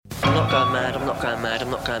going mad, I'm not going mad,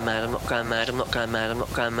 I'm not going mad, I'm not going mad, I'm not going mad, I'm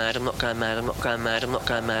not going mad, I'm not going mad, I'm not going mad, I'm not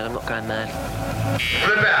going mad, I'm not going mad.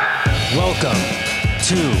 Flip out! Welcome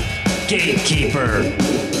to Gatekeeper,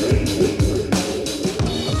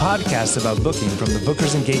 a podcast about booking from the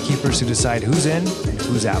bookers and gatekeepers who decide who's in and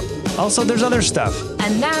who's out. Also, there's other stuff.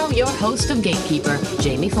 And now, your host of Gatekeeper,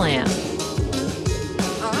 Jamie Flam.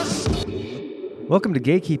 Welcome to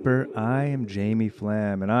Gatekeeper. I am Jamie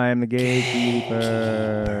Flam, and I am the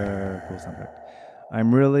Gatekeeper. Cool sound effect.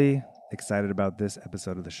 I'm really excited about this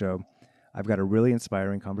episode of the show. I've got a really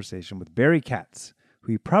inspiring conversation with Barry Katz,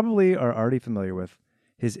 who you probably are already familiar with.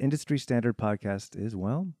 His industry standard podcast is,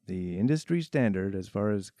 well, the industry standard as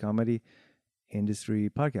far as comedy industry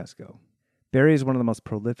podcasts go. Barry is one of the most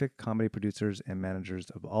prolific comedy producers and managers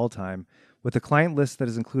of all time, with a client list that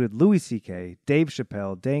has included Louis C.K., Dave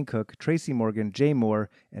Chappelle, Dane Cook, Tracy Morgan, Jay Moore,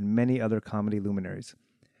 and many other comedy luminaries.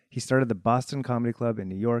 He started the Boston Comedy Club in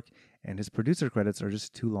New York, and his producer credits are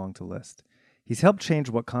just too long to list. He's helped change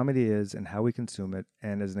what comedy is and how we consume it,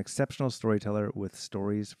 and is an exceptional storyteller with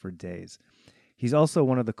stories for days. He's also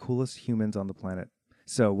one of the coolest humans on the planet.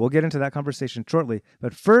 So we'll get into that conversation shortly,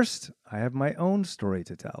 but first, I have my own story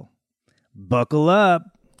to tell. Buckle up.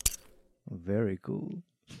 Very cool.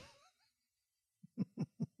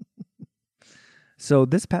 So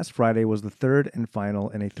this past Friday was the third and final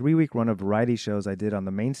in a 3-week run of variety shows I did on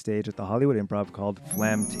the main stage at the Hollywood Improv called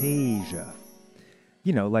Flamtasia.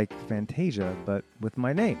 You know, like Fantasia, but with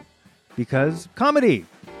my name. Because comedy!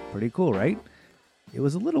 Pretty cool, right? It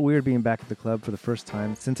was a little weird being back at the club for the first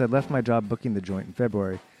time since I left my job booking the joint in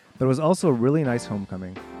February, but it was also a really nice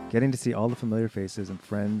homecoming, getting to see all the familiar faces and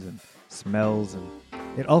friends and smells, and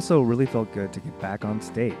it also really felt good to get back on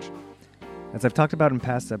stage. As I've talked about in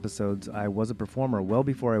past episodes, I was a performer well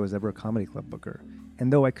before I was ever a comedy club booker,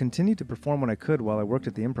 and though I continued to perform when I could while I worked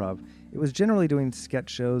at the Improv, it was generally doing sketch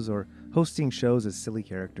shows or hosting shows as silly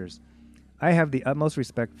characters. I have the utmost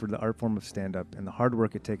respect for the art form of stand-up and the hard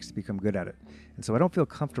work it takes to become good at it, and so I don't feel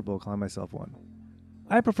comfortable calling myself one.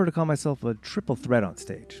 I prefer to call myself a triple threat on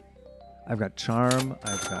stage. I've got charm,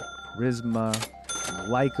 I've got charisma, I'm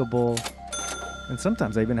likable, and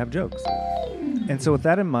sometimes I even have jokes. And so with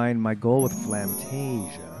that in mind, my goal with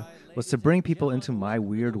Flamtasia was to bring people into my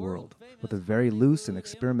weird world with a very loose and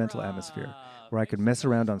experimental atmosphere where I could mess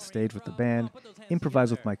around on stage with the band,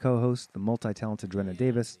 improvise with my co-host, the multi-talented Drenna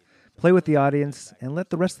Davis, play with the audience, and let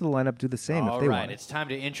the rest of the lineup do the same if they want. All right, it's time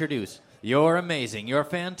to introduce your amazing, your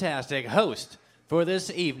fantastic host for this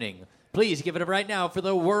evening. Please give it up right now for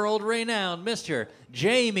the world-renowned Mr.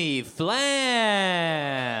 Jamie Flam.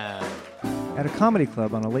 At a comedy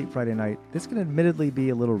club on a late Friday night, this can admittedly be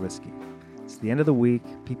a little risky. It's the end of the week,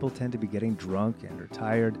 people tend to be getting drunk and are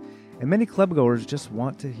tired, and many clubgoers just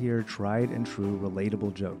want to hear tried and true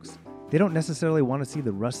relatable jokes. They don't necessarily want to see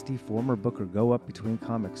the rusty former booker go up between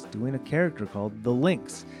comics doing a character called The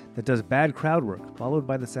Lynx that does bad crowd work, followed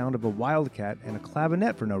by the sound of a wildcat and a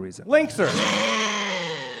clavinet for no reason. Lynxer!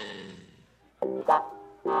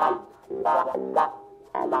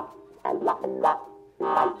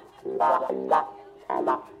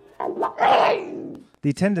 The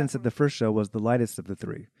attendance at the first show was the lightest of the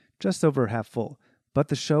three, just over half full, but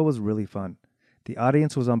the show was really fun. The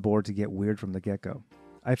audience was on board to get weird from the get-go.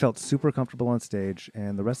 I felt super comfortable on stage,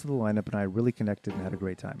 and the rest of the lineup and I really connected and had a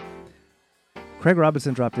great time. Craig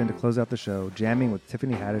Robinson dropped in to close out the show, jamming with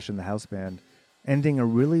Tiffany Haddish and the house band, ending a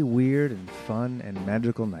really weird and fun and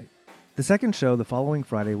magical night. The second show, the following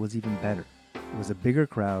Friday, was even better. It was a bigger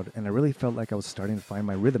crowd, and I really felt like I was starting to find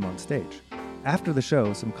my rhythm on stage. After the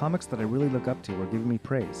show, some comics that I really look up to were giving me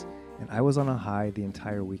praise, and I was on a high the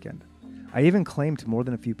entire weekend. I even claimed to more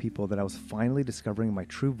than a few people that I was finally discovering my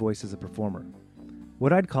true voice as a performer.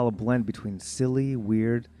 What I'd call a blend between silly,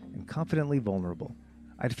 weird, and confidently vulnerable.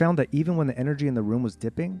 I'd found that even when the energy in the room was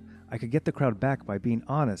dipping, I could get the crowd back by being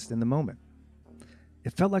honest in the moment.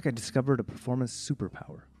 It felt like I discovered a performance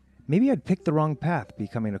superpower. Maybe I'd picked the wrong path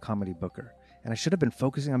becoming a comedy booker, and I should have been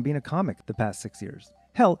focusing on being a comic the past 6 years.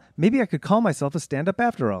 Hell, maybe I could call myself a stand-up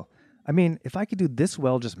after all. I mean, if I could do this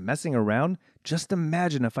well just messing around, just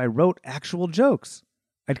imagine if I wrote actual jokes.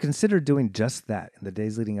 I'd considered doing just that in the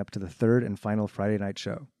days leading up to the third and final Friday night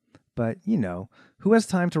show. But, you know, who has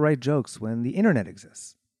time to write jokes when the internet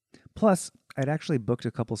exists? Plus, I'd actually booked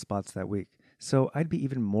a couple spots that week, so I'd be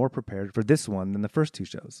even more prepared for this one than the first two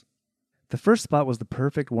shows. The first spot was the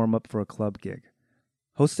perfect warm-up for a club gig,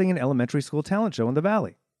 hosting an elementary school talent show in the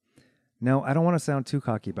Valley. Now, I don't want to sound too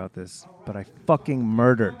cocky about this, but I fucking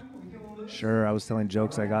murdered. Sure, I was telling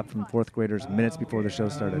jokes I got from fourth graders minutes before the show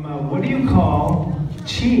started. What do you call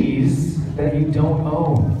cheese that you don't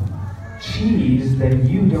own? Cheese that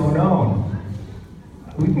you don't own.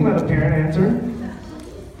 We can let a parent answer.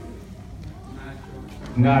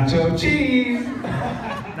 Nacho cheese!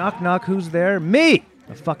 Knock, knock, who's there? Me!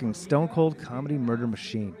 A fucking stone-cold comedy murder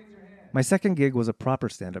machine. My second gig was a proper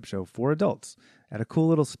stand-up show for adults at a cool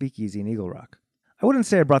little speakeasy in Eagle Rock. I wouldn't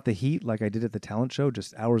say I brought the heat like I did at the talent show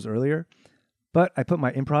just hours earlier, but I put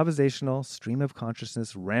my improvisational,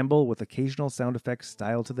 stream-of-consciousness, ramble with occasional sound effects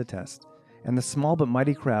style to the test, and the small but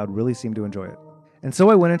mighty crowd really seemed to enjoy it. And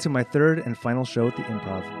so I went into my third and final show at the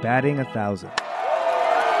Improv, batting 1,000.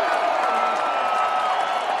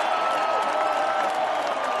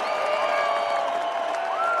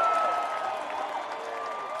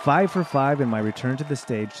 5 for 5 in my return to the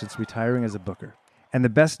stage since retiring as a booker. And the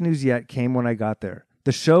best news yet came when I got there.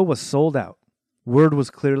 The show was sold out. Word was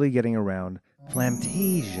clearly getting around.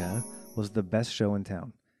 Flamtasia was the best show in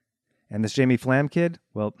town. And this Jamie Flam kid,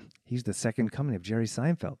 well, he's the second coming of Jerry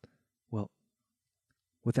Seinfeld. Well,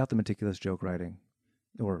 without the meticulous joke writing,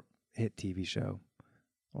 or hit TV show,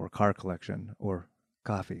 or car collection, or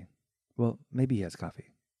coffee. Well, maybe he has coffee.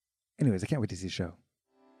 Anyways, I can't wait to see the show.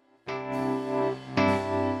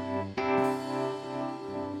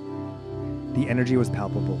 The energy was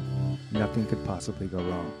palpable. Nothing could possibly go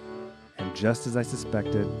wrong. And just as I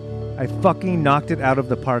suspected, I fucking knocked it out of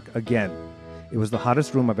the park again. It was the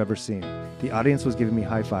hottest room I've ever seen. The audience was giving me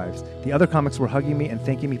high fives. The other comics were hugging me and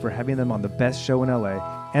thanking me for having them on the best show in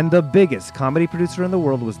LA. And the biggest comedy producer in the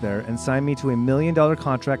world was there and signed me to $1 million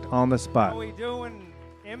contract on the spot. How we doing?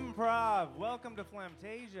 Improv. Welcome to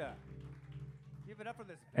Flamtasia. Give it up for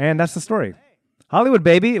this. And that's the story. Hollywood,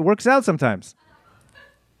 baby. It works out sometimes.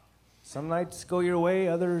 Some nights go your way,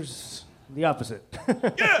 others the opposite.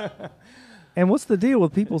 And what's the deal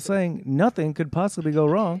with people saying nothing could possibly go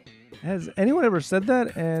wrong? Has anyone ever said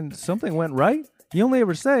that and something went right? You only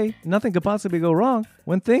ever say nothing could possibly go wrong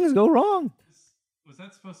when things go wrong. Was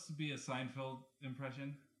that supposed to be a Seinfeld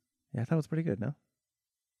impression? Yeah, I thought it was pretty good, no?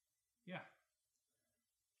 Yeah.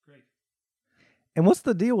 Great. And what's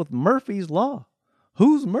the deal with Murphy's Law?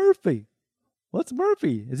 Who's Murphy? What's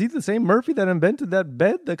Murphy? Is he the same Murphy that invented that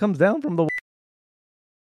bed that comes down from the...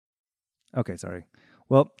 Okay, sorry.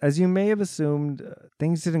 Well, as you may have assumed,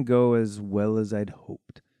 things didn't go as well as I'd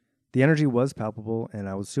hoped. The energy was palpable, and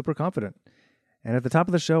I was super confident. And at the top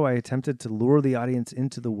of the show, I attempted to lure the audience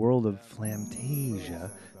into the world of Flamtasia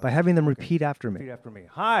by having them repeat after me. Repeat after me.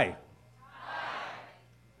 Hi.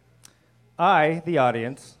 I, the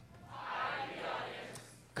audience,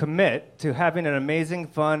 commit to having an amazing,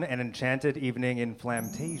 fun, and enchanted evening in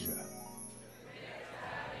Flamtasia.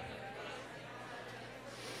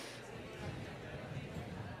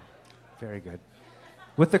 Very good.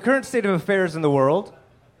 With the current state of affairs in the world,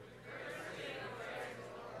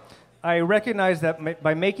 I recognize that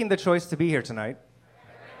by making the choice to be here tonight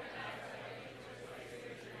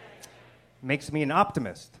makes me an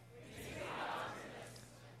optimist.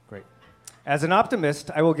 Great. As an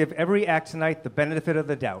optimist, I will give every act tonight the benefit of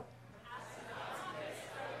the doubt.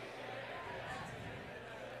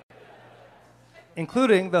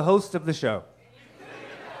 Including the host of the show,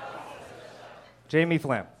 Jamie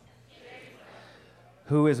Flam,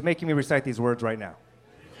 who is making me recite these words right now.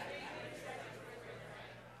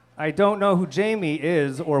 I don't know who Jamie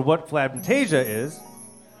is or what Flamtasia is.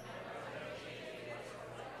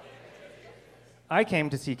 I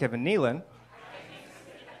came to see Kevin Nealon.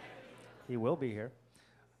 He will be here.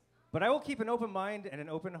 But I will keep an open mind and an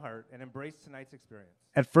open heart and embrace tonight's experience.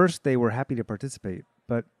 At first, they were happy to participate,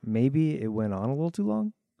 but maybe it went on a little too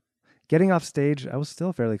long. Getting off stage, I was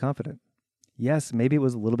still fairly confident. Yes, maybe it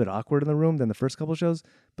was a little bit awkward in the room than the first couple shows,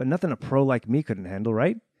 but nothing a pro like me couldn't handle,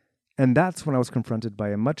 right? And that's when I was confronted by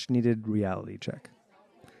a much-needed reality check.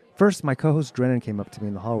 First, my co-host Drennan came up to me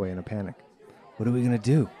in the hallway in a panic. What are we going to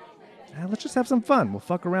do? Let's just have some fun. We'll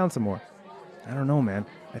fuck around some more. I don't know, man.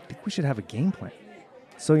 I think we should have a game plan.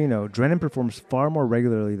 So, Drennan performs far more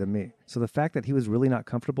regularly than me. So the fact that he was really not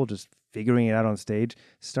comfortable just figuring it out on stage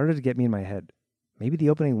started to get me in my head. Maybe the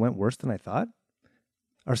opening went worse than I thought?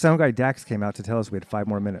 Our sound guy Dax came out to tell us we had 5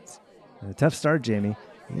 more minutes. A tough start, Jamie.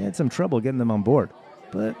 We had some trouble getting them on board.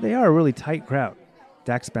 But they are a really tight crowd.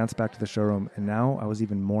 Dax bounced back to the showroom, and now I was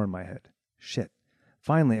even more in my head. Shit.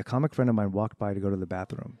 Finally, a comic friend of mine walked by to go to the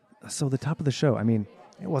bathroom. So the top of the show,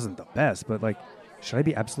 it wasn't the best, but should I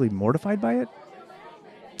be absolutely mortified by it?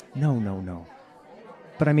 No.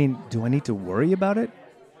 But do I need to worry about it?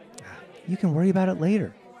 You can worry about it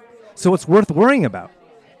later. So it's worth worrying about.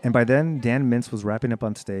 And by then, Dan Mintz was wrapping up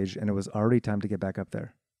on stage, and it was already time to get back up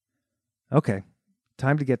there. Okay,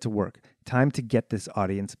 time to get to work. Time to get this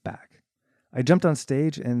audience back. I jumped on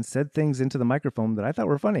stage and said things into the microphone that I thought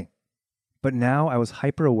were funny. But now I was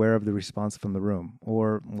hyper aware of the response from the room,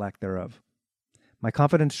 or lack thereof. My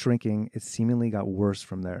confidence shrinking, it seemingly got worse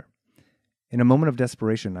from there. In a moment of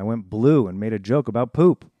desperation, I went blue and made a joke about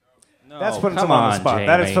poop. That's putting someone on the spot.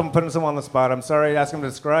 That is putting someone on the spot. I'm sorry. Ask them to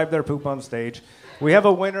describe their poop on stage. We have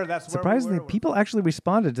a winner. That's surprisingly, people actually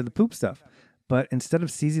responded to the poop stuff. But instead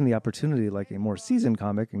of seizing the opportunity like a more seasoned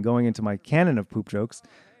comic and going into my canon of poop jokes,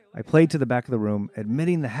 I played to the back of the room,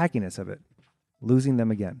 admitting the hackiness of it, losing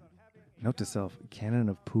them again. Note to self, canon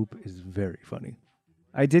of poop is very funny.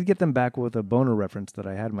 I did get them back with a boner reference that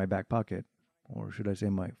I had in my back pocket, or should I say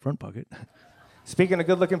my front pocket. Speaking of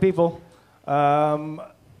good-looking people,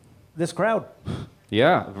 this crowd.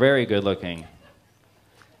 Yeah, very good looking.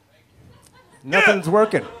 Nothing's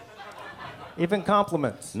working. Even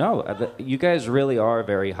compliments. No, you guys really are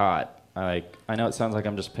very hot. I know it sounds like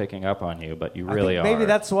I'm just picking up on you, but you really are. Maybe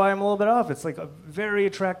that's why I'm a little bit off. It's like a very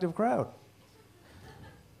attractive crowd.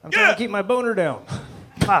 I'm trying to keep my boner down.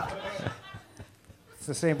 Fuck. It's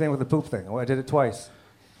the same thing with the poop thing. I did it twice.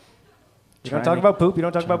 You don't talk about poop, you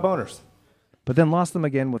don't talk about boners. But then lost them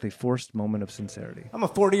again with a forced moment of sincerity. I'm a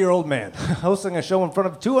 40-year-old man hosting a show in front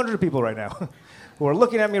of 200 people right now who are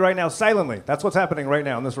looking at me right now silently. That's what's happening right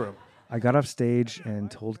now in this room. I got off stage and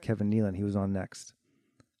told Kevin Nealon he was on next.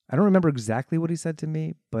 I don't remember exactly what he said to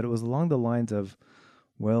me, but it was along the lines of,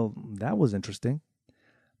 well, that was interesting.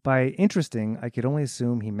 By interesting, I could only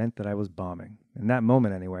assume he meant that I was bombing, in that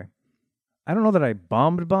moment anyway. I don't know that I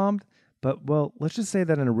bombed, but, well, let's just say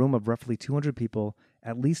that in a room of roughly 200 people,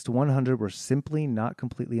 at least 100 were simply not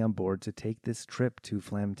completely on board to take this trip to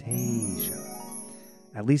Flamtasia.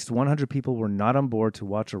 At least 100 people were not on board to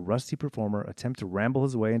watch a rusty performer attempt to ramble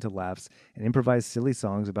his way into laughs and improvise silly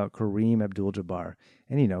songs about Kareem Abdul-Jabbar,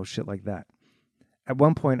 and shit like that. At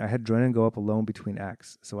one point, I had Drennan go up alone between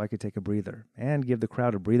acts so I could take a breather, and give the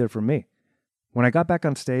crowd a breather from me. When I got back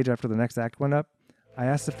on stage after the next act went up, I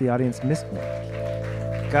asked if the audience missed me.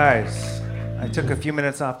 Guys, I took a few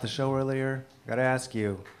minutes off the show earlier. Gotta ask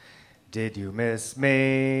you, did you miss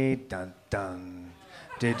me? Dun dun.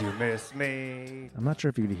 Did you miss me? I'm not sure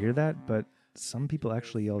if you could hear that, but some people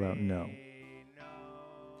actually yelled out no.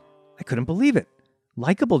 I couldn't believe it.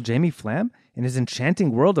 Likeable Jamie Flam, in his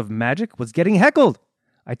enchanting world of magic, was getting heckled.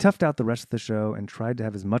 I toughed out the rest of the show and tried to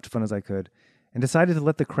have as much fun as I could, and decided to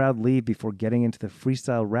let the crowd leave before getting into the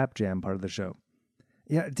freestyle rap jam part of the show.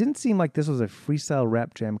 Yeah, it didn't seem like this was a freestyle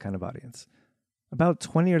rap jam kind of audience. About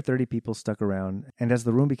 20 or 30 people stuck around, and as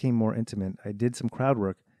the room became more intimate, I did some crowd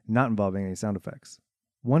work, not involving any sound effects.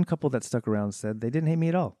 One couple that stuck around said they didn't hate me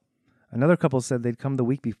at all. Another couple said they'd come the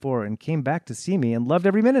week before and came back to see me and loved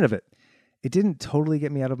every minute of it. It didn't totally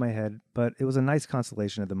get me out of my head, but it was a nice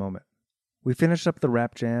consolation at the moment. We finished up the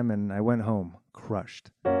rap jam and I went home,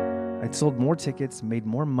 crushed. I'd sold more tickets, made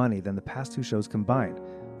more money than the past two shows combined,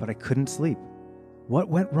 but I couldn't sleep. What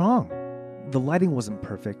went wrong? The lighting wasn't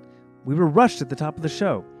perfect. We were rushed at the top of the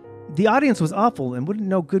show. The audience was awful and wouldn't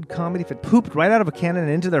know good comedy if it pooped right out of a cannon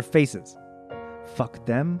and into their faces. Fuck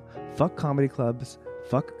them, fuck comedy clubs,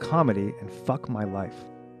 fuck comedy, and fuck my life.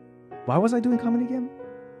 Why was I doing comedy again?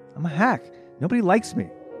 I'm a hack. Nobody likes me.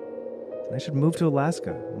 I should move to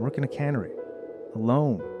Alaska and work in a cannery.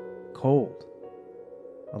 Alone. Cold.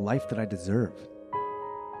 A life that I deserve.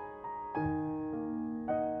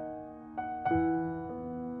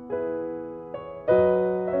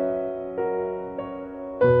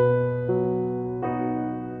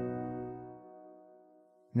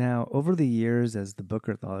 Now, over the years as the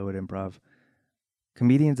booker at the Hollywood Improv,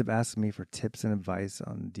 comedians have asked me for tips and advice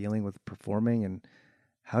on dealing with performing and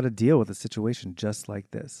how to deal with a situation just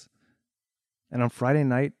like this. And on Friday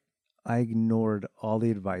night, I ignored all the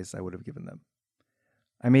advice I would have given them.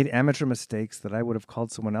 I made amateur mistakes that I would have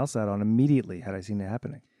called someone else out on immediately had I seen it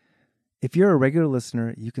happening. If you're a regular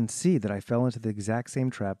listener, you can see that I fell into the exact same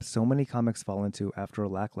trap so many comics fall into after a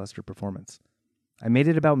lackluster performance. I made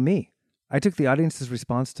it about me. I took the audience's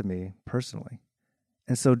response to me personally.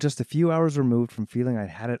 And so just a few hours removed from feeling I'd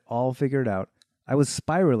had it all figured out, I was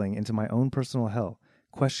spiraling into my own personal hell,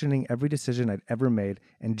 questioning every decision I'd ever made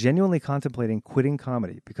and genuinely contemplating quitting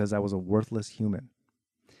comedy because I was a worthless human.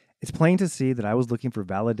 It's plain to see that I was looking for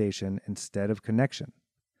validation instead of connection.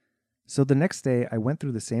 So the next day, I went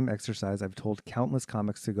through the same exercise I've told countless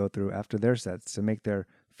comics to go through after their sets to make their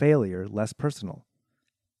failure less personal.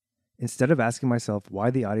 Instead of asking myself why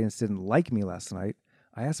the audience didn't like me last night,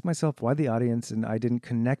 I asked myself why the audience and I didn't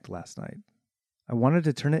connect last night. I wanted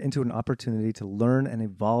to turn it into an opportunity to learn and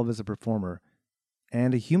evolve as a performer,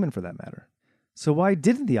 and a human for that matter. So why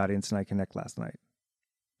didn't the audience and I connect last night?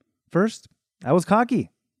 First, I was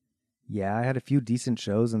cocky. Yeah, I had a few decent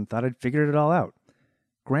shows and thought I'd figured it all out.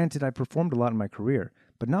 Granted, I performed a lot in my career,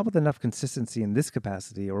 but not with enough consistency in this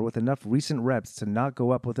capacity or with enough recent reps to not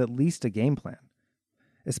go up with at least a game plan.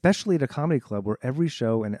 especially at a comedy club where every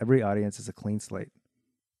show and every audience is a clean slate.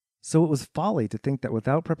 So it was folly to think that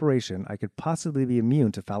without preparation, I could possibly be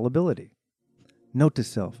immune to fallibility. Note to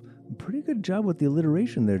self, pretty good job with the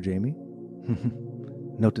alliteration there, Jamie.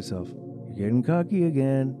 Note to self, you're getting cocky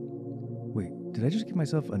again. Wait, did I just give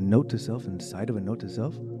myself a note to self inside of a note to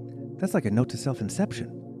self? That's like a note to self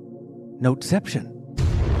inception. Noteception.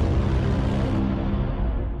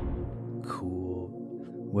 Cool.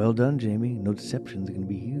 Well done, Jamie. Noteception's gonna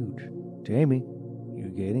be huge. Jamie,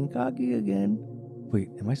 you're getting cocky again. Wait,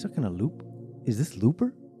 am I stuck in a loop? Is this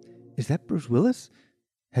Looper? Is that Bruce Willis?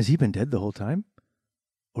 Has he been dead the whole time?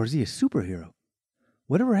 Or is he a superhero?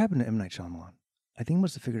 Whatever happened to M. Night Shyamalan? I think he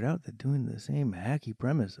must have figured out that doing the same hacky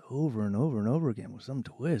premise over and over and over again with some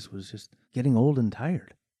twist was just getting old and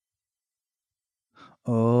tired.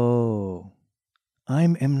 Oh,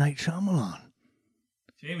 I'm M. Night Shyamalan.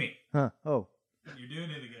 Jamie, Huh, oh. you're doing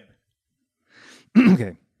it again.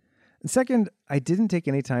 Okay. And second, I didn't take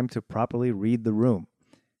any time to properly read the room.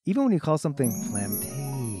 Even when you call something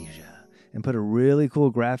Flamtasia and put a really cool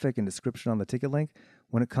graphic and description on the ticket link,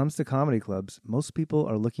 when it comes to comedy clubs, most people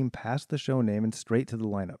are looking past the show name and straight to the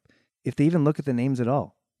lineup, if they even look at the names at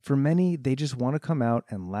all. For many, they just want to come out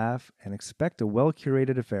and laugh and expect a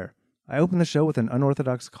well-curated affair. I opened the show with an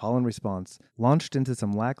unorthodox call and response, launched into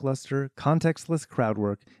some lackluster, contextless crowd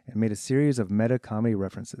work, and made a series of meta comedy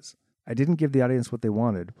references. I didn't give the audience what they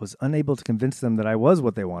wanted, was unable to convince them that I was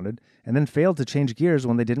what they wanted, and then failed to change gears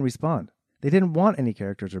when they didn't respond. They didn't want any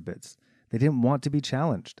characters or bits. They didn't want to be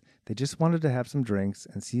challenged. They just wanted to have some drinks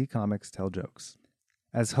and see comics tell jokes.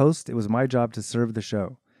 As host, it was my job to serve the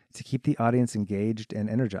show, to keep the audience engaged and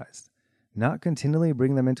energized, not continually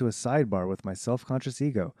bring them into a sidebar with my self-conscious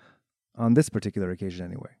ego, on this particular occasion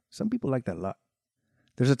anyway. Some people like that a lot.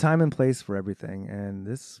 There's a time and place for everything, and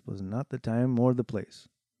this was not the time or the place.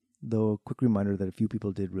 Though a quick reminder that a few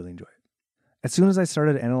people did really enjoy it. As soon as I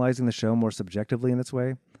started analyzing the show more subjectively in this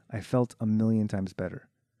way, I felt a million times better.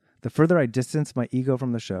 The further I distanced my ego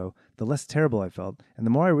from the show, the less terrible I felt, and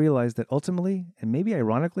the more I realized that ultimately, and maybe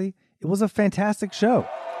ironically, it was a fantastic show.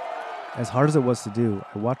 As hard as it was to do,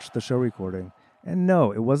 I watched the show recording, and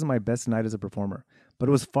no, it wasn't my best night as a performer, but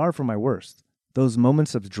it was far from my worst. Those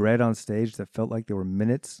moments of dread on stage that felt like they were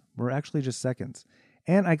minutes were actually just seconds,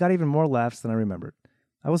 and I got even more laughs than I remembered.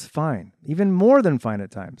 I was fine, even more than fine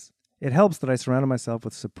at times. It helps that I surrounded myself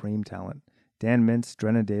with supreme talent. Dan Mintz,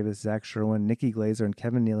 Drennan Davis, Zach Sherwin, Nikki Glazer, and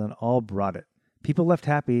Kevin Nealon all brought it. People left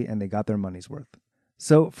happy, and they got their money's worth.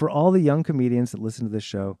 So for all the young comedians that listen to this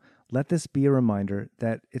show, let this be a reminder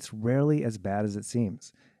that it's rarely as bad as it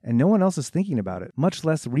seems, and no one else is thinking about it, much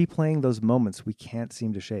less replaying those moments we can't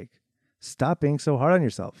seem to shake. Stop being so hard on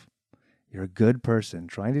yourself. You're a good person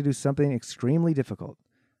trying to do something extremely difficult.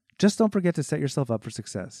 Just don't forget to set yourself up for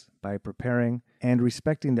success by preparing and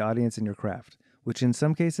respecting the audience in your craft, which in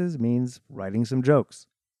some cases means writing some jokes.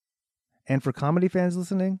 And for comedy fans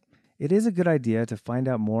listening, it is a good idea to find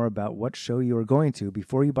out more about what show you are going to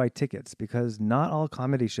before you buy tickets, because not all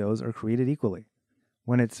comedy shows are created equally.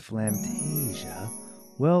 When it's Flamtasia,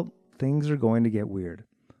 well, things are going to get weird.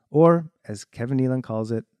 Or, as Kevin Nealon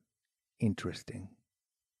calls it, interesting.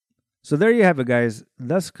 So there you have it, guys.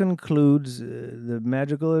 Thus concludes the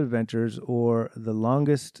magical adventures, or the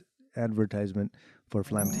longest advertisement for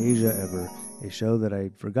Flamtasia ever, a show that I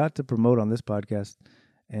forgot to promote on this podcast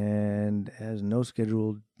and has no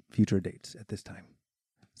scheduled future dates at this time.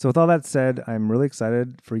 So with all that said, I'm really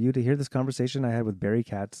excited for you to hear this conversation I had with Barry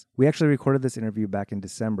Katz. We actually recorded this interview back in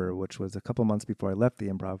December, which was a couple months before I left the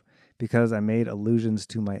Improv, because I made allusions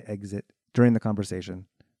to my exit during the conversation,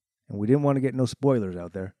 and we didn't want to get no spoilers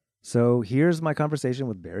out there. So here's my conversation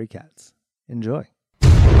with Barry Katz. Enjoy.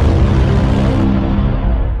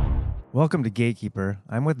 Welcome to Gatekeeper.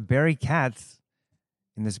 I'm with Barry Katz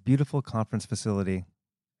in this beautiful conference facility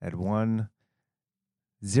at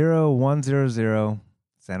 10100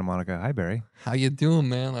 Santa Monica. Hi, Barry. How you doing,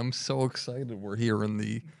 man? I'm so excited. We're here in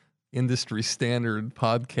the industry standard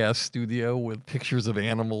podcast studio with pictures of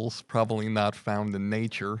animals probably not found in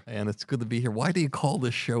nature, and it's good to be here. Why do you call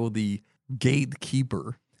this show the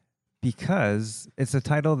Gatekeeper? Because it's a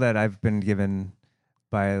title that I've been given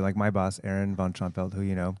by my boss, Aaron von Schonfeld, who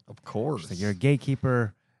you know. Of course. She's like, you're a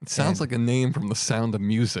gatekeeper. It sounds like a name from The Sound of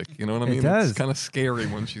Music. You know what I mean? It does. It's kind of scary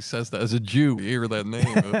when she says that. As a Jew, you hear that name.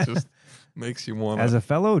 It just makes you want to. As a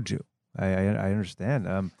fellow Jew, I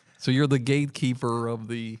understand. So you're the gatekeeper of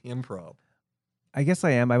the Improv. I guess I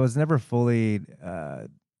am. I was never fully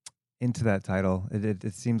into that title.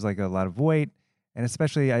 It seems like a lot of weight. And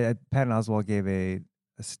especially, Patton Oswalt gave a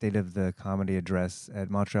State of the Comedy address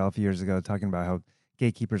at Montreal a few years ago talking about how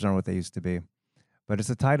gatekeepers aren't what they used to be. But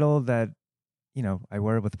it's a title that I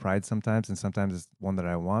wear it with pride sometimes, and sometimes it's one that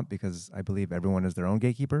I want because I believe everyone is their own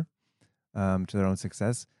gatekeeper to their own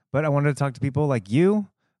success. But I wanted to talk to people like you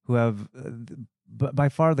who have by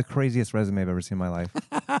far the craziest resume I've ever seen in my life.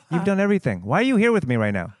 You've done everything. Why are you here with me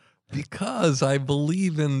right now? Because I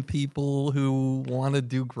believe in people who want to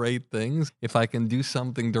do great things. If I can do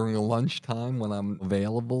something during a lunchtime when I'm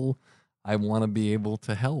available, I want to be able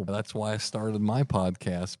to help. That's why I started my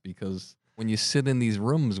podcast, because when you sit in these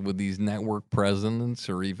rooms with these network presidents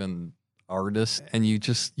or even artists and you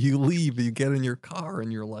leave, you get in your car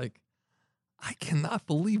and you're like, I cannot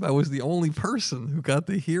believe I was the only person who got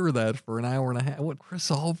to hear that for an hour and a half. What,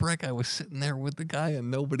 Chris Albrecht, I was sitting there with the guy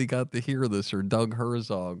and nobody got to hear this, or Doug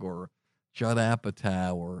Herzog, or Judd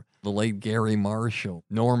Apatow, or the late Gary Marshall,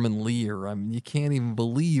 Norman Lear. I mean, you can't even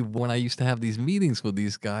believe when I used to have these meetings with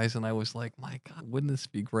these guys and I was like, my God, wouldn't this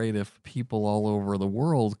be great if people all over the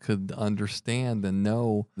world could understand and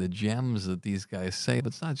know the gems that these guys say?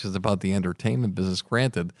 But it's not just about the entertainment business.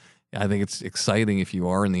 Granted, I think it's exciting if you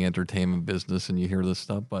are in the entertainment business and you hear this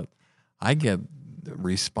stuff, but I get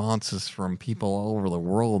responses from people all over the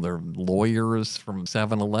world. They're lawyers, from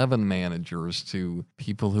 7-Eleven managers to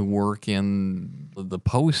people who work in the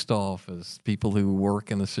post office, people who work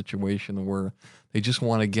in a situation where they just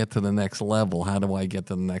want to get to the next level. How do I get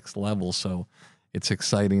to the next level? So it's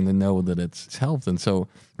exciting to know that it's helped. And so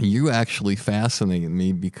you actually fascinate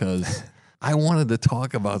me because I wanted to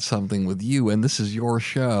talk about something with you, and this is your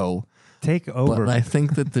show. Take over. But I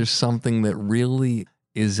think that there's something that really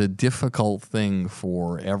is a difficult thing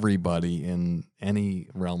for everybody in any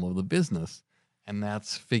realm of the business, and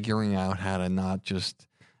that's figuring out how to not just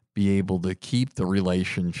be able to keep the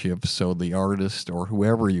relationship so the artist or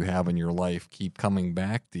whoever you have in your life keep coming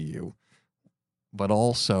back to you, but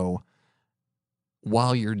also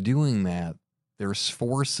while you're doing that, there's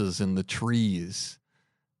forces in the trees.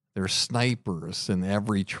 There's snipers in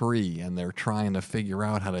every tree, and they're trying to figure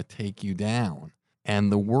out how to take you down.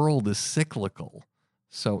 And the world is cyclical.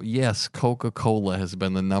 So, yes, Coca-Cola has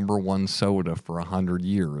been the number one soda for 100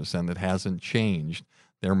 years, and it hasn't changed.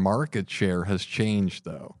 Their market share has changed,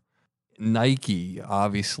 though. Nike,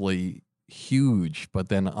 obviously huge, but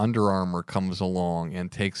then Under Armour comes along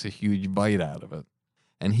and takes a huge bite out of it.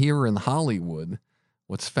 And here in Hollywood,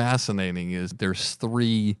 what's fascinating is there's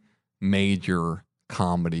 3 major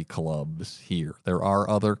comedy clubs here. There are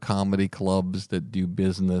other comedy clubs that do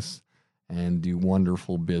business and do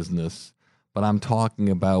wonderful business, but I'm talking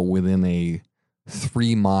about within a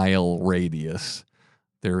 3-mile radius.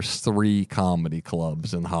 There's 3 comedy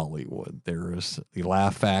clubs in Hollywood. There's the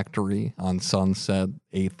Laugh Factory on Sunset,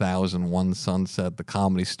 8001 Sunset, the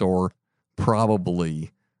Comedy Store,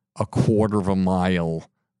 probably a quarter of a mile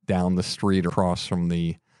down the street across from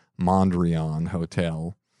the Mondrian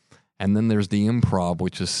Hotel. And then there's the Improv,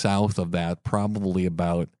 which is south of that, probably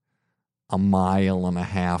about 1.5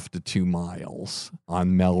 miles to 2 miles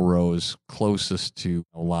on Melrose, closest to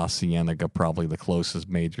La Cienega, probably the closest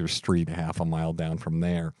major street, 0.5 mile down from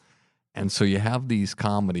there. And so you have these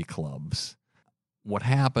comedy clubs. What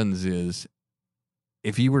happens is,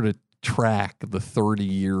 if you were to track the 30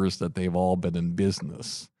 years that they've all been in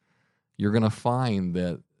business, you're going to find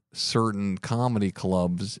that certain comedy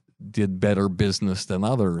clubs did better business than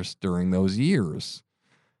others during those years.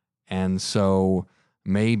 And so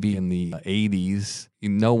maybe in the 80s,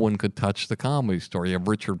 no one could touch the Comedy Store. You have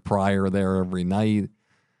Richard Pryor there every night.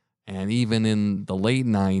 And even in the late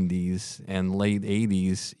 90s and late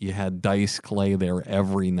 80s, you had Dice Clay there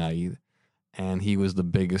every night. And he was the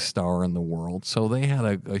biggest star in the world. So they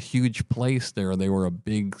had a huge place there. They were a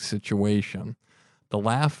big situation. The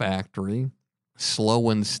Laugh Factory, slow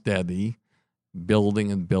and steady,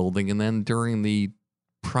 building and building. And then during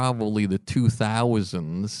probably the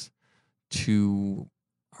 2000s to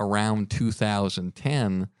around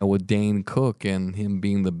 2010, with Dane Cook and him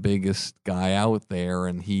being the biggest guy out there,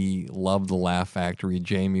 and he loved the Laugh Factory.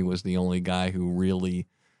 Jamie was the only guy who really,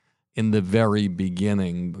 in the very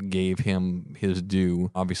beginning, gave him his due.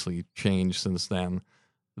 Obviously changed since then.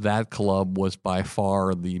 That club was by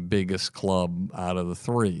far the biggest club out of the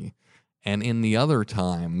 3. And in the other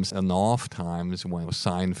times, and the off times, when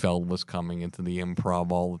Seinfeld was coming into the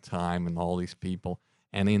Improv all the time and all these people,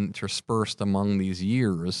 and interspersed among these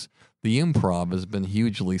years, the Improv has been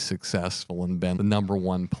hugely successful and been the number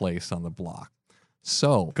one place on the block.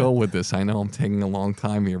 So, go with this. I know I'm taking a long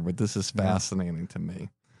time here, but this is fascinating to me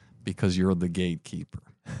because you're the gatekeeper.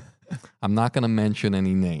 I'm not going to mention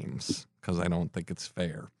any names because I don't think it's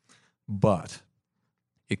fair. But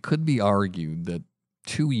it could be argued that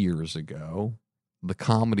 2 years ago, the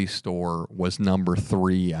Comedy Store was number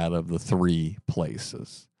 3 out of the 3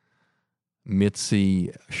 places.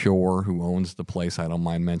 Mitzi Shore, who owns the place, I don't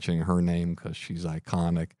mind mentioning her name because she's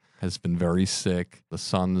iconic, has been very sick. The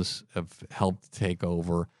sons have helped take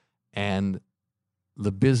over, and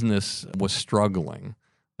the business was struggling.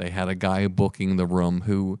 They had a guy booking the room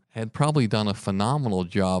who had probably done a phenomenal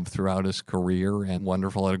job throughout his career and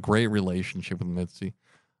wonderful, had a great relationship with Mitzi.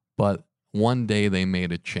 But one day they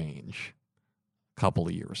made a change a couple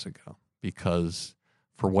of years ago because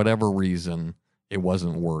for whatever reason, it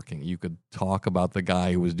wasn't working. You could talk about the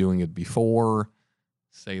guy who was doing it before,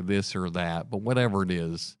 say this or that, but whatever it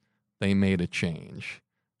is, they made a change.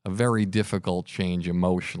 A very difficult change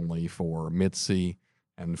emotionally for Mitzi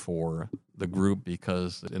and for the group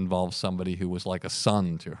because it involves somebody who was like a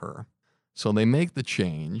son to her. So they make the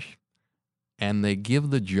change and they give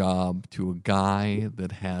the job to a guy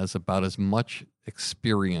that has about as much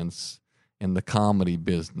experience in the comedy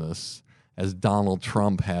business as Donald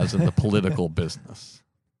Trump has in the political business,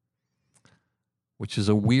 which is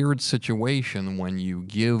a weird situation when you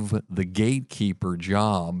give the gatekeeper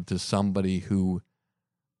job to somebody who,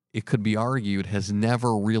 it could be argued, has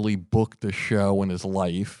never really booked a show in his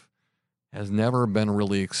life, has never been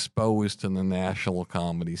really exposed to the national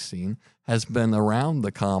comedy scene, has been around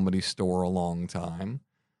the Comedy Store a long time,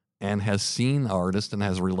 and has seen artists and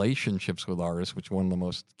has relationships with artists, which is one of the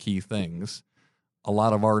most key things. A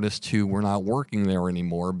lot of artists who were not working there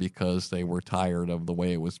anymore because they were tired of the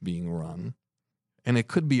way it was being run. And it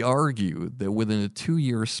could be argued that within a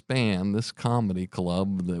 2-year span, this comedy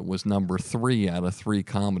club that was number 3 out of 3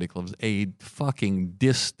 comedy clubs, a fucking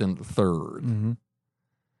distant third,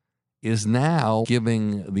 is now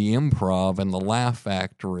giving the Improv and the Laugh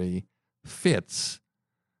Factory fits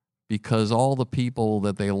because all the people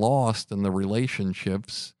that they lost in the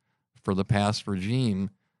relationships for the past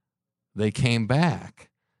regime, they came back.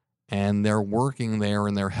 And they're working there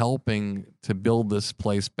and they're helping to build this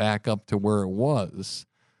place back up to where it was.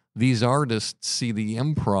 These artists see the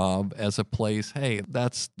Improv as a place, hey,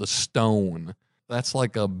 that's the stone. That's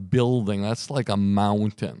like a building. That's like a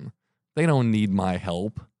mountain. They don't need my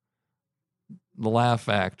help. The Laugh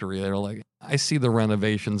Factory, they're like, I see the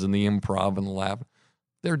renovations in the Improv and the Laugh.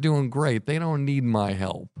 They're doing great. They don't need my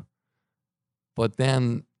help. But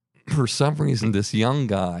then, for some reason, this young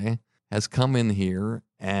guy has come in here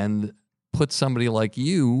and put somebody like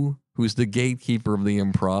you, who's the gatekeeper of the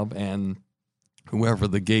Improv, and whoever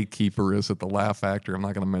the gatekeeper is at the Laugh Factory, I'm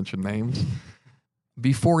not going to mention names.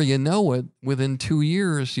 Before you know it, within 2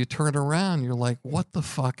 years, you turn around, you're like, what the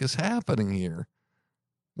fuck is happening here?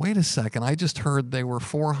 Wait a second, I just heard there were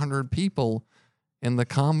 400 people in the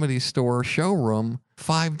Comedy Store showroom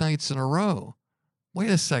 5 nights in a row.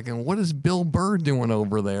 Wait a second, what is Bill Burr doing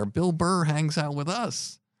over there? Bill Burr hangs out with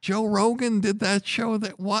us. Joe Rogan did that show.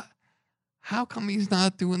 What? How come he's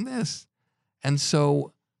not doing this? And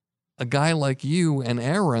so a guy like you and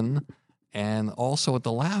Aaron and also at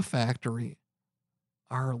the Laugh Factory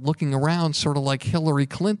are looking around sort of like Hillary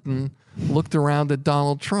Clinton looked around at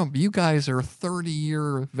Donald Trump. You guys are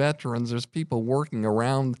 30-year veterans. There's people working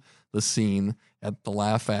around the scene at the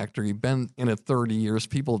Laugh Factory, been in it 30 years.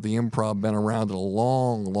 People at the Improv been around it a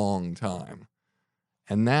long, long time.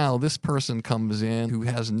 And now this person comes in who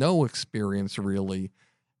has no experience really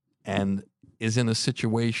and is in a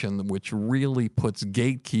situation which really puts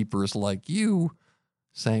gatekeepers like you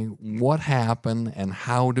saying, what happened and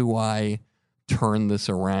how do I turn this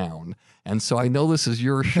around? And so I know this is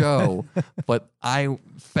your show, but I'm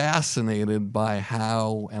fascinated by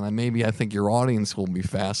how, and maybe I think your audience will be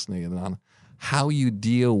fascinated on how you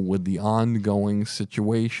deal with the ongoing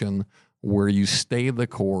situation where you stay the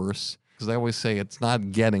course. Because I always say it's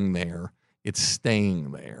not getting there, it's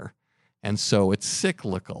staying there. And so it's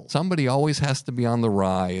cyclical. Somebody always has to be on the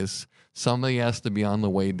rise, somebody has to be on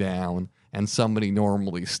the way down, and somebody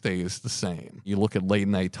normally stays the same. You look at late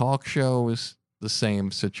night talk shows, the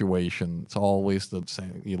same situation. It's always the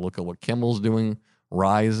same. You look at what Kimmel's doing,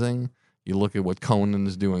 rising. You look at what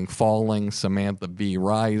Conan's doing, falling. Samantha Bee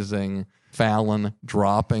rising. Fallon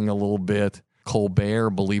dropping a little bit.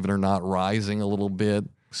 Colbert, believe it or not, rising a little bit.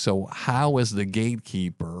 So how, as the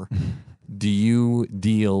gatekeeper, do you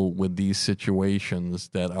deal with these situations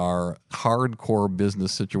that are hardcore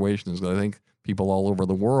business situations that I think people all over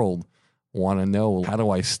the world want to know? How do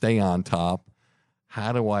I stay on top?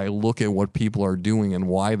 How do I look at what people are doing and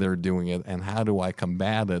why they're doing it? And how do I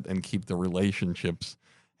combat it and keep the relationships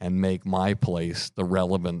and make my place the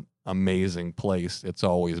relevant, amazing place it's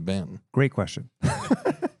always been? Great question.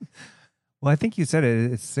 Well, I think you said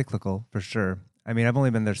it. It's cyclical for sure. I mean, I've only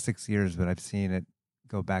been there 6 years, but I've seen it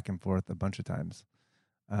go back and forth a bunch of times.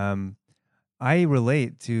 I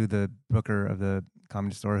relate to the booker of the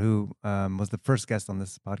Comedy Store who was the first guest on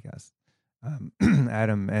this podcast.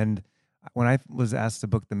 Adam. And when I was asked to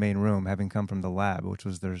book the main room, having come from the lab, which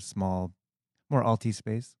was their small, more alty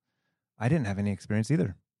space, I didn't have any experience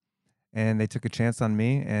either. And they took a chance on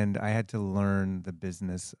me, and I had to learn the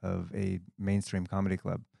business of a mainstream comedy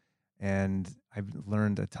club. And I've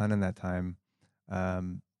learned a ton in that time.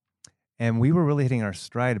 And we were really hitting our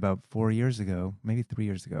stride about 4 years ago, maybe 3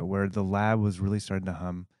 years ago, where the lab was really starting to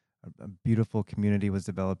hum. A beautiful community was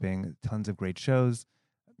developing, tons of great shows.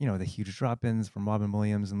 You know, the huge drop-ins from Robin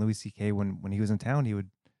Williams and Louis C.K. When he was in town, he would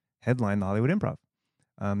headline the Hollywood Improv.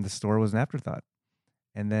 The store was an afterthought.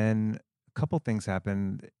 And then a couple things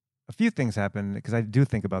happened. A few things happened, because I do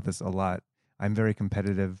think about this a lot. I'm very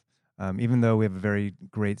competitive, even though we have a very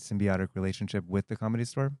great symbiotic relationship with the Comedy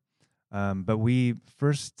Store. But we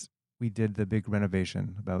did the big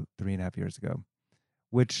renovation about 3.5 years ago,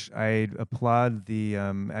 which I applaud the,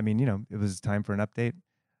 it was time for an update.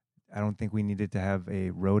 I don't think we needed to have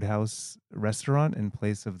a Roadhouse restaurant in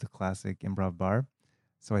place of the classic Improv bar.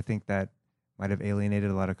 So I think that might have alienated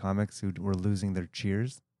a lot of comics who were losing their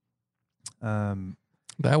cheers.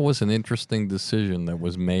 That was an interesting decision that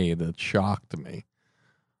was made that shocked me.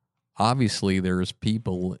 Obviously, there's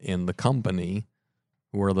people in the company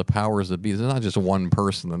who are the powers that be. There's not just one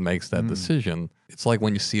person that makes that decision. It's like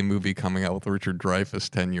when you see a movie coming out with Richard Dreyfuss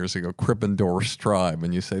 10 years ago, Krippendorf's Tribe,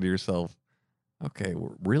 and you say to yourself, okay,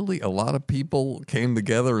 really? A lot of people came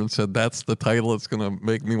together and said, that's the title that's going to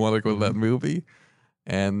make me want to go to that movie?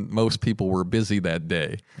 And most people were busy that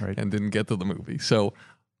day and didn't get to the movie. So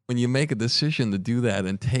when you make a decision to do that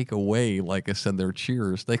and take away, like I said, their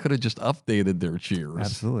cheers, they could have just updated their cheers.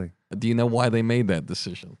 Absolutely. Do you know why they made that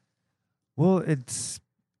decision? Well, it's,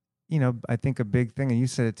 I think a big thing, and you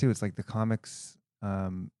said it too, it's like the comics,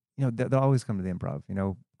 they'll always come to the Improv.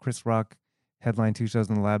 Chris Rock headlined 2 shows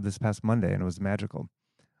in the lab this past Monday, and it was magical.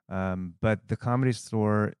 But the Comedy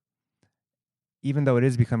Store, even though it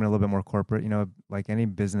is becoming a little bit more corporate, like any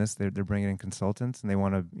business, they're bringing in consultants, and they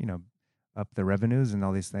want to, up the revenues and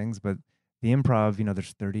all these things. But the Improv,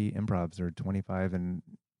 there's 30 Improvs or 25, and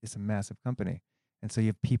it's a massive company. And so you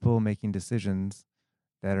have people making decisions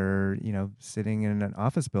that are, sitting in an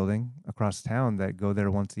office building across town that go there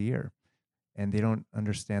once a year, and they don't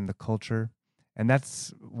understand the culture. And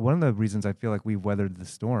that's one of the reasons I feel like we've weathered the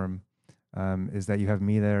storm, is that you have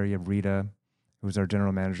me there, you have Rita, who's our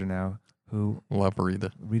general manager now, who love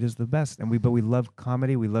Rita. Rita's the best, but we love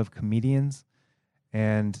comedy, we love comedians,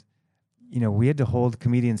 and we had to hold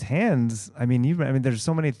comedians' hands. There's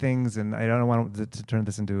so many things, and I don't want to turn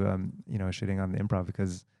this into shitting on the Improv,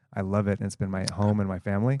 because I love it, and it's been my home and my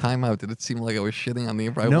family. Time out. Did it seem like I was shitting on the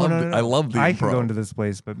Improv? No. I love the Improv. I can go into this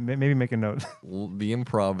place, but maybe make a note. The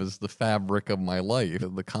Improv is the fabric of my life.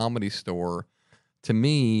 The Comedy Store, to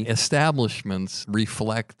me, establishments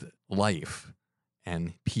reflect life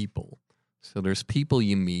and people. So there's people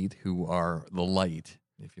you meet who are the light.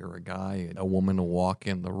 If you're a guy, a woman will walk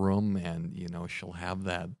in the room and, she'll have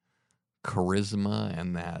that charisma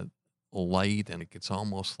and that light, and it's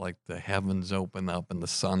almost like the heavens open up and the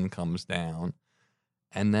sun comes down.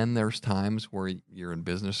 And then there's times where you're in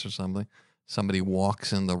business or something, somebody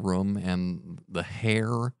walks in the room and the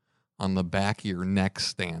hair on the back of your neck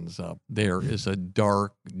stands up. There is a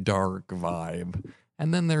dark, dark vibe.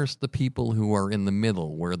 And then there's the people who are in the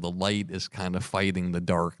middle, where the light is kind of fighting the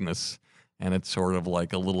darkness, and it's sort of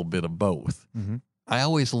like a little bit of both. Mm-hmm. I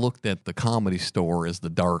always looked at the Comedy Store as the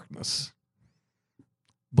darkness.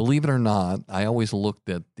 Believe it or not, I always looked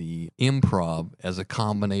at the Improv as a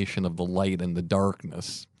combination of the light and the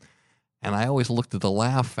darkness. And I always looked at the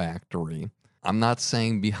Laugh Factory. I'm not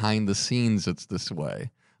saying behind the scenes it's this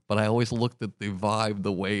way, but I always looked at the vibe,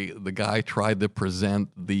 the way the guy tried to present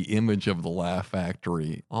the image of the Laugh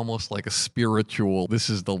Factory, almost like a spiritual, this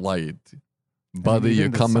is the light. Buddy, you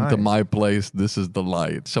come into my place, this is the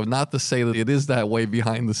light. So not to say that it is that way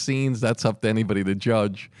behind the scenes, that's up to anybody to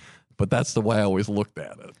judge. But that's the way I always looked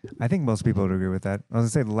at it. I think most people would agree with that. I was going to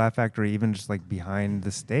say the Laugh Factory, even just like behind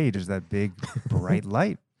the stage, is that big, bright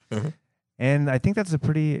light. And I think that's a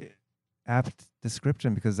pretty apt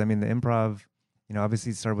description, because, the Improv,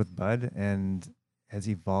 obviously started with Bud and has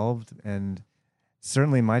evolved. And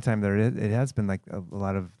certainly in my time there, it has been like a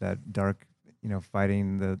lot of that dark,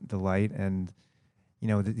 fighting the light. And,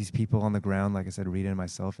 these people on the ground, like I said, Rita and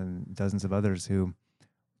myself and dozens of others, who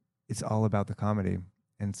it's all about the comedy.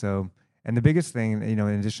 And so, and the biggest thing, in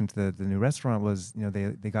addition to the new restaurant was,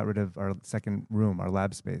 they got rid of our second room, our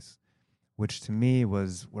lab space, which to me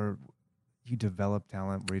was where you develop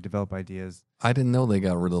talent, where you develop ideas. I didn't know they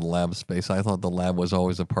got rid of the lab space. I thought the lab was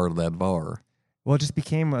always a part of that bar. Well, it just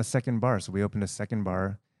became a second bar. So we opened a second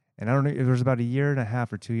bar. And I don't know, it was about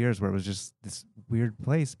 1.5 or 2 years where it was just this weird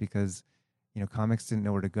place, because comics didn't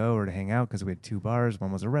know where to go or to hang out because we had 2 bars.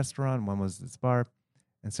 One was a restaurant, one was this bar.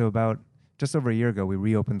 And so about just over a year ago, we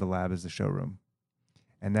reopened the lab as a showroom.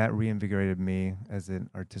 And that reinvigorated me as an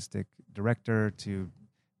artistic director to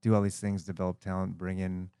do all these things, develop talent, bring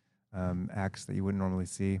in acts that you wouldn't normally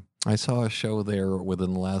see. I saw a show there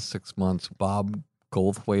within the last 6 months. Bob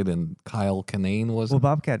Goldthwait and Kyle Kinane, was Well, it?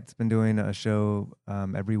 Bobcat's been doing a show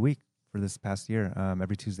every week for this past year,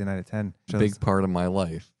 every Tuesday night at 10. A big part of my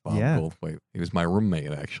life, Bob Yeah. Goldthwait. He was my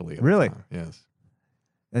roommate, actually. at the Really? time. Yes.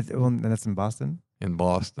 And that's in Boston? In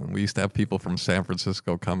Boston. We used to have people from San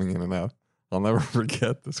Francisco coming in and out. I'll never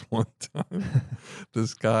forget this one time.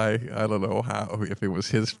 This guy, I don't know if it was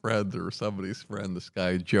his friend or somebody's friend, this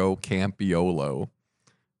guy, Joe Campiolo,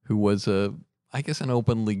 who was I guess an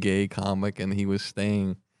openly gay comic, and he was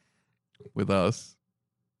staying with us.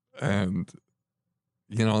 And,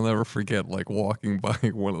 I'll never forget, like, walking by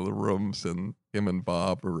one of the rooms and him and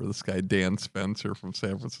Bob, or this guy, Dan Spencer from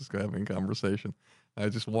San Francisco, having a conversation. I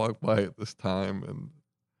just walked by at this time,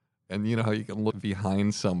 and you know how you can look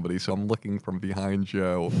behind somebody. So I'm looking from behind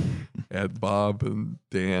Joe at Bob and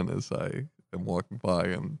Dan as I am walking by,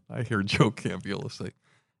 and I hear Joe Campiolo say,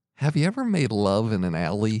 "Have you ever made love in an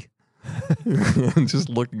alley?" And just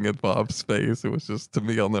looking at Bob's face, it was just, to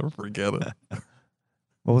me, I'll never forget it.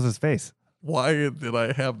 What was his face? Why did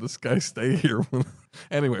I have this guy stay here?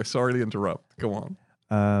 Anyway, sorry to interrupt. Go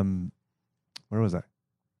on. Where was I?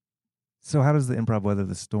 So how does the improv weather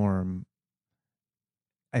the storm?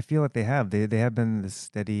 I feel like they have. They have been this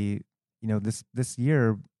steady. This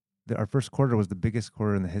year, our first quarter was the biggest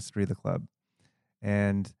quarter in the history of the club,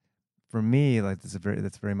 and for me, like that's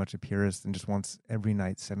very much a purist and just wants every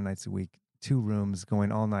night, 7 nights a week, 2 rooms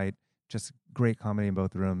going all night, just great comedy in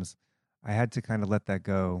both rooms. I had to kind of let that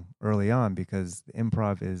go early on because the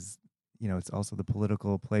improv is, it's also the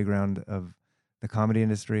political playground of the comedy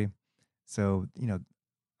industry. So,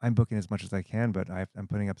 I'm booking as much as I can, but I'm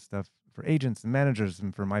putting up stuff for agents and managers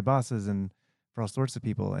and for my bosses and for all sorts of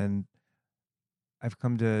people. And I've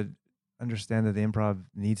come to understand that the improv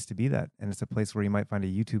needs to be that. And it's a place where you might find a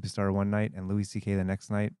YouTube star one night and Louis C.K. the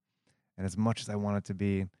next night. And as much as I want it to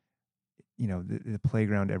be, the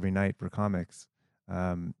playground every night for comics,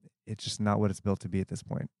 it's just not what it's built to be at this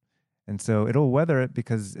point. And so it'll weather it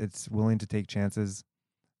because it's willing to take chances.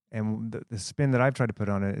 And the spin that I've tried to put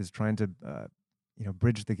on it is trying to,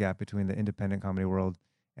 bridge the gap between the independent comedy world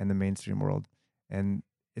and the mainstream world. And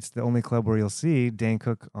it's the only club where you'll see Dane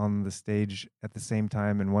Cook on the stage at the same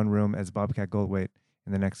time in one room as Bobcat Goldthwait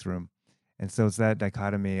in the next room. And so it's that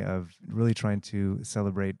dichotomy of really trying to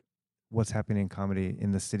celebrate what's happening in comedy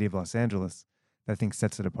in the city of Los Angeles that I think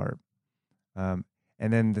sets it apart. And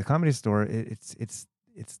then the Comedy Store, it's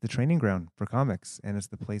the training ground for comics, and it's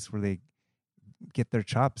the place where they get their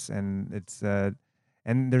chops, and it's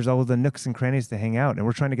and there's all the nooks and crannies to hang out, and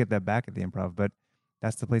we're trying to get that back at the Improv, but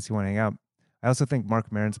that's the place you want to hang out. I also think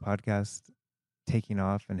Mark Maron's podcast taking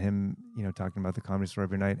off and him, talking about the Comedy Store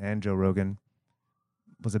every night, and Joe Rogan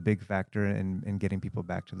was a big factor in getting people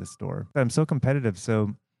back to the store. But I'm so competitive.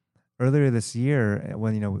 So earlier this year,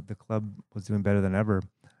 when the club was doing better than ever,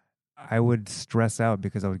 I would stress out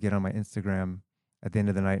because I would get on my Instagram at the end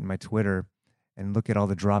of the night and my Twitter and look at all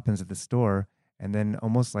the drop-ins at the store, and then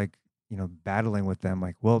almost like battling with them,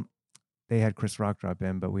 like, well, they had Chris Rock drop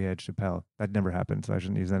in, but we had Chappelle. That never happened, so I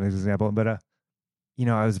shouldn't use that as an example. But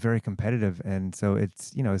I was very competitive, and so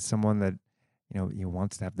it's it's someone that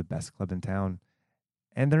wants to have the best club in town,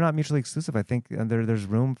 and they're not mutually exclusive. I think there's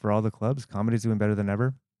room for all the clubs. Comedy's doing better than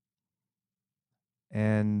ever,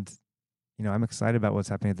 and I'm excited about what's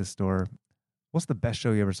happening at the store. What's the best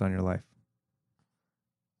show you ever saw in your life?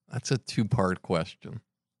 That's a 2-part question,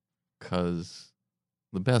 because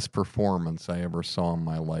the best performance I ever saw in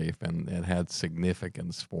my life, and it had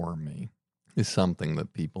significance for me, is something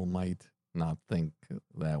that people might not think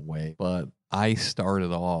that way. But I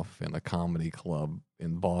started off in a comedy club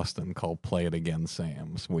in Boston called Play It Again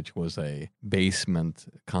Sam's, which was a basement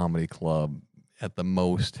comedy club. At the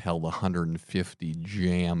most held 150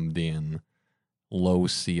 jammed in, low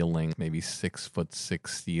ceiling, maybe 6'6"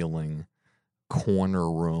 ceiling, corner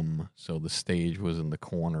room, so the stage was in the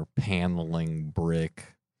corner, paneling,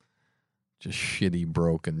 brick, just shitty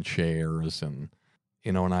broken chairs, and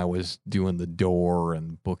and I was doing the door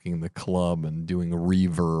and booking the club and doing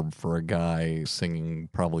reverb for a guy singing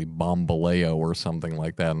probably Bambaleo or something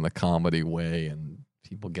like that in a comedy way, and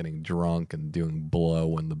people getting drunk and doing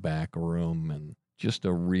blow in the back room, and just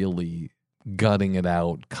a really gutting it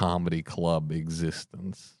out comedy club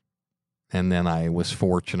existence. And then I was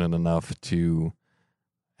fortunate enough to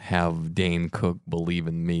have Dane Cook believe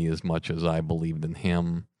in me as much as I believed in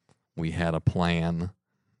him. We had a plan,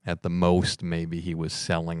 At the most, maybe he was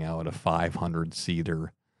selling out a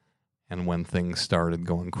 500-seater. And when things started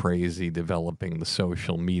going crazy, developing the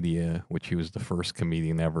social media, which he was the first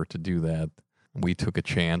comedian ever to do that, we took a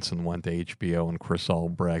chance and went to HBO and Chris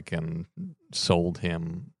Albrecht and sold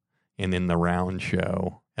him an In the Round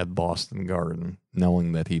show at Boston Garden,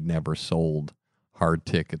 knowing that he'd never sold hard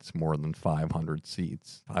tickets more than 500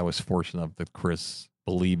 seats. I was fortunate enough that Chris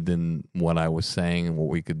believed in what I was saying and what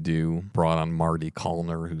we could do. Brought on Marty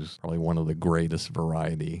Kalner, who's probably one of the greatest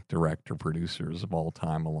variety director-producers of all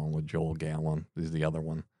time, along with Joel Gallen, who's the other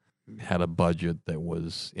one. Had a budget that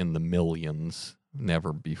was in the millions.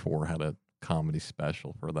 Never before had a comedy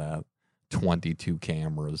special for that. 22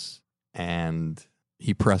 cameras. And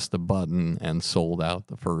he pressed a button and sold out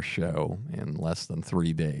the first show in less than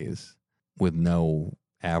 3 days with no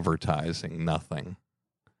advertising, nothing.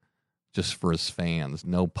 Just for his fans.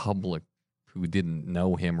 No public who didn't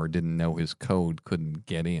know him or didn't know his code couldn't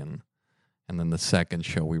get in. And then the second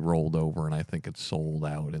show we rolled over, and I think it sold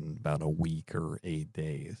out in about a week or 8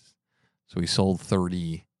 days. So we sold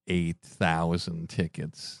 38,000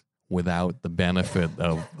 tickets without the benefit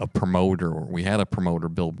of a promoter. We had a promoter,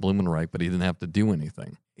 Bill Blumenreich, but he didn't have to do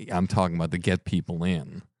anything. I'm talking about to get people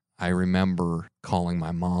in. I remember calling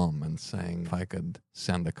my mom and saying if I could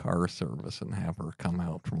send a car service and have her come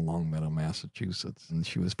out from Longmeadow, Massachusetts. And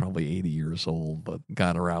she was probably 80 years old, but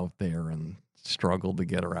got her out there and struggled to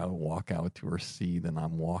get her out, walk out to her seat. And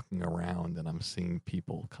I'm walking around and I'm seeing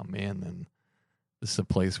people come in. And this is a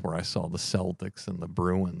place where I saw the Celtics and the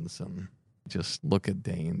Bruins. And just look at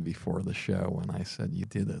Dane before the show. And I said, you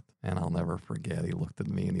did it. And I'll never forget. He looked at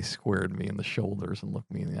me and he squared me in the shoulders and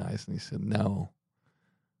looked me in the eyes. And he said, no.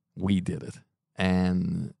 We did it.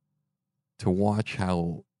 And to watch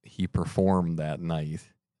how he performed that night,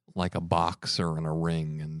 like a boxer in a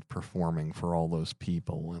ring and performing for all those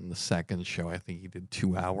people. And the second show, I think he did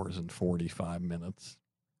 2 hours and 45 minutes.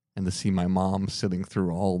 And to see my mom sitting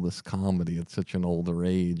through all this comedy at such an older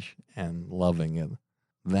age and loving it,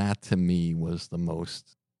 that to me was the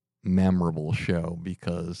most memorable show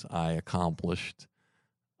because I accomplished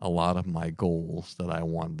a lot of my goals that I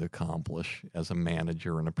wanted to accomplish as a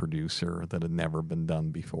manager and a producer that had never been done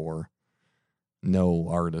before. No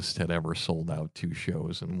artist had ever sold out 2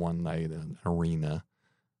 shows in one night in an arena.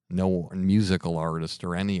 No musical artist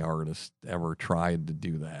or any artist ever tried to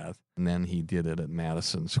do that. And then he did it at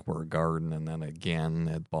Madison Square Garden and then again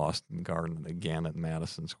at Boston Garden and again at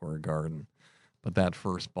Madison Square Garden. But that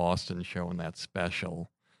first Boston show and that special,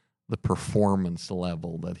 the performance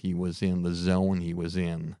level that he was in, the zone he was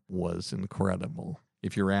in, was incredible.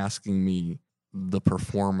 If you're asking me the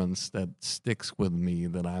performance that sticks with me,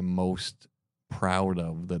 that I'm most proud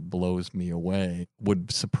of, that blows me away,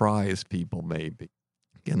 would surprise people maybe.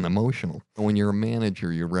 Getting emotional. When you're a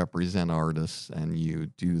manager, you represent artists and you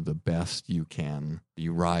do the best you can.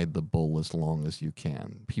 You ride the bull as long as you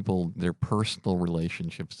can. People, their personal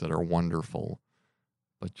relationships that are wonderful.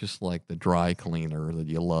 But just like the dry cleaner that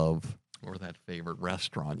you love or that favorite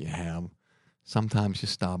restaurant you have, sometimes you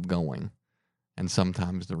stop going and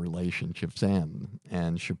sometimes the relationships end.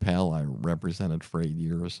 And Chappelle, I represented for 8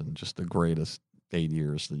 years and just the greatest 8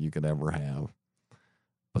 years that you could ever have.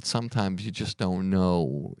 But sometimes you just don't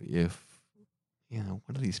know if,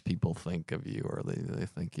 what do these people think of you? Or they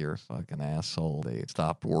think you're a fucking asshole. They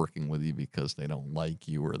stopped working with you because they don't like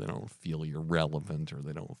you or they don't feel you're relevant or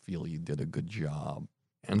they don't feel you did a good job.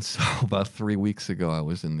 And so about 3 weeks ago, I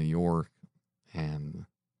was in New York, and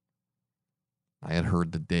I had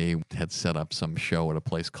heard that Dave had set up some show at a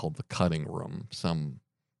place called The Cutting Room, some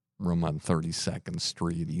room on 32nd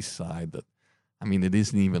Street, East Side. It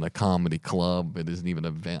isn't even a comedy club. It isn't even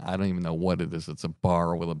an event. I don't even know what it is. It's a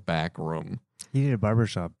bar with a back room. He did a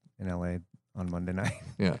barbershop in L.A. on Monday night.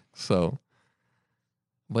 Yeah,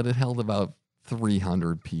 but it held about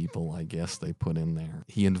 300 people, I guess they put in there.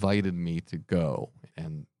 He invited me to go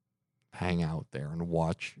and hang out there and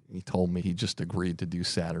watch. He told me he just agreed to do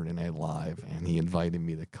Saturday Night Live, and he invited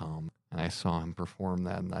me to come. And I saw him perform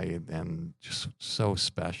that night, and just so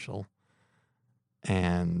special.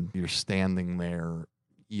 And you're standing there,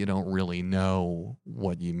 you don't really know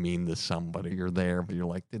what you mean to somebody. You're there, but you're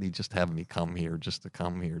like, did he just have me come here just to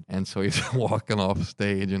come here? And so he's walking off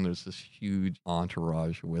stage, and there's this huge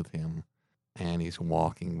entourage with him. And he's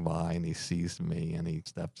walking by and he sees me and he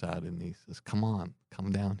steps out and he says, come on,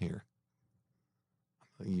 come down here.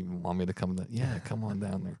 You want me to come down? Yeah, come on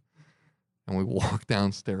down there. And we walk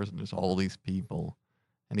downstairs and there's all these people.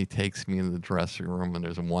 And he takes me into the dressing room and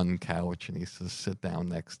there's one couch and he says, sit down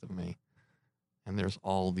next to me. And there's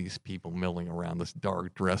all these people milling around this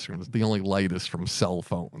dark dressing room. The only light is from cell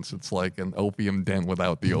phones. It's like an opium den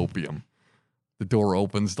without the opium. The door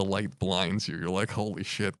opens, the light blinds you. You're like, holy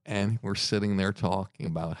shit. And we're sitting there talking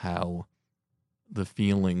about how the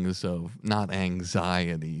feelings of not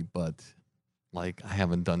anxiety, but like I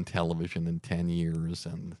haven't done television in 10 years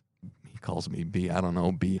and he calls me B. I don't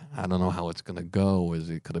know how it's going to go.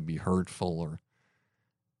 Could it be hurtful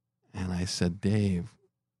and I said, Dave,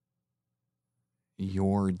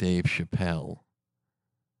 you're Dave Chappelle.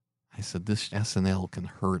 I said, this SNL can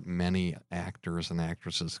hurt many actors and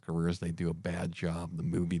actresses' careers. They do a bad job. The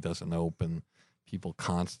movie doesn't open. People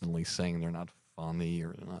constantly saying they're not funny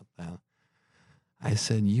or they're not that. I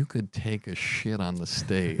said, you could take a shit on the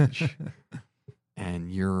stage and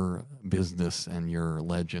your business and your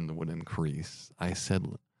legend would increase. I said,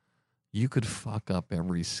 you could fuck up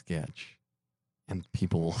every sketch and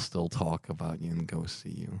people will still talk about you and go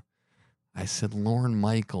see you. I said, Lorne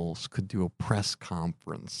Michaels could do a press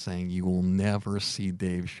conference saying you will never see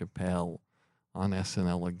Dave Chappelle on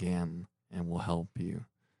SNL again and will help you.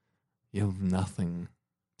 You have nothing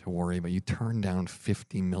to worry about. You turn down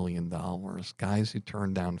 $50 million. Guys who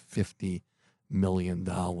turn down $50 million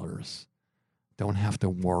don't have to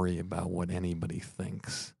worry about what anybody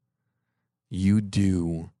thinks. You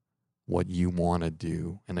do what you want to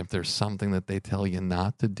do. And if there's something that they tell you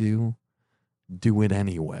not to do it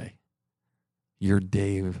anyway. You're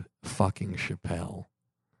Dave fucking Chappelle.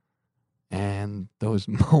 And those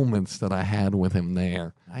moments that I had with him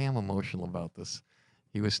there, I am emotional about this.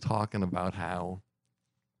 He was talking about how,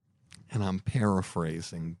 and I'm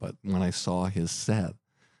paraphrasing, but when I saw his set,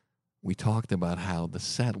 we talked about how the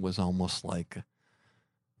set was almost like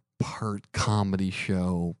part comedy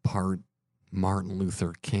show, part Martin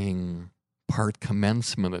Luther King, part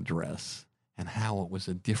commencement address, and how it was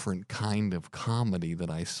a different kind of comedy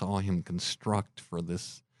that I saw him construct for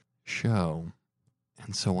this show.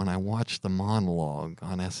 And so when I watched the monologue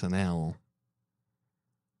on SNL,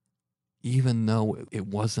 even though it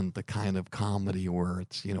wasn't the kind of comedy where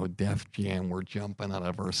it's, Def Jam, we're jumping out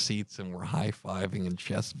of our seats and we're high-fiving and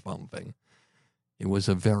chest bumping, it was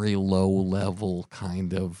a very low-level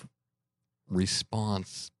kind of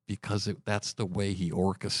response because that's the way he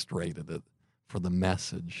orchestrated it for the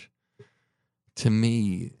message. To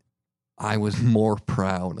me, I was more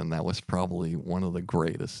proud, and that was probably one of the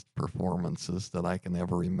greatest performances that I can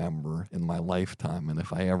ever remember in my lifetime. And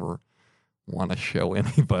if I ever want to show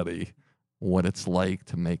anybody what it's like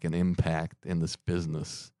to make an impact in this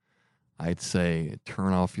business, I'd say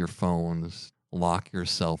turn off your phones, lock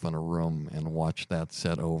yourself in a room, and watch that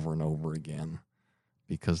set over and over again.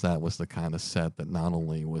 Because that was the kind of set that not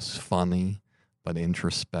only was funny, but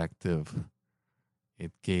introspective.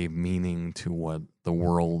 It gave meaning to what the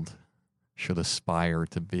world should aspire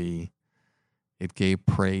to be. It gave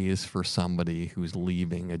praise for somebody who's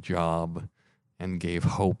leaving a job and gave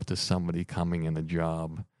hope to somebody coming in a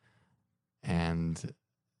job. And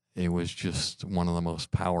it was just one of the most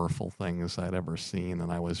powerful things I'd ever seen.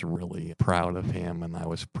 And I was really proud of him. And I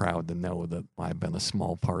was proud to know that I've been a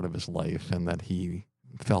small part of his life and that he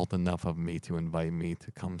felt enough of me to invite me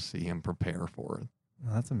to come see him prepare for it.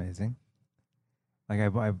 Well, that's amazing. Like I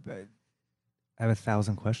have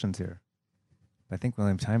 1,000 questions here. I think we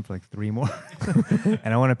only have time for like 3 more,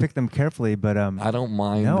 and I want to pick them carefully. But I don't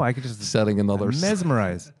mind. No, I could just setting another. I'm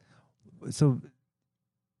mesmerized. So,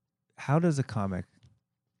 how does a comic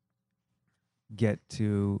get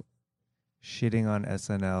to shitting on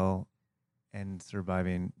SNL and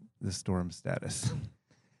surviving the storm status?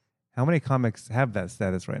 How many comics have that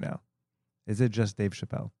status right now? Is it just Dave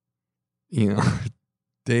Chappelle?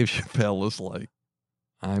 Dave Chappelle is like,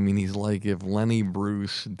 he's like if Lenny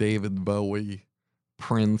Bruce, David Bowie,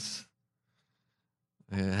 Prince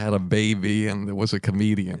had a baby and there was a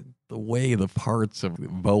comedian. The way the parts of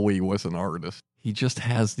Bowie was an artist, he just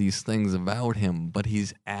has these things about him, but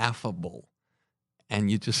he's affable. And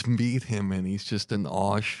you just meet him and he's just an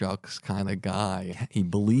aw shucks kind of guy. He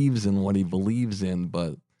believes in what he believes in,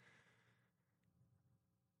 but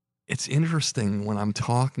it's interesting when I'm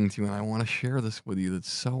talking to you, and I want to share this with you. That's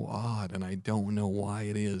so odd, and I don't know why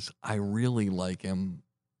it is. I really like him.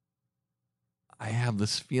 I have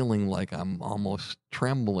this feeling like I'm almost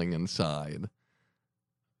trembling inside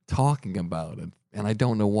talking about it, and I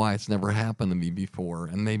don't know why. It's never happened to me before,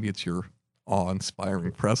 and maybe it's your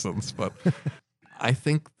awe-inspiring presence, but I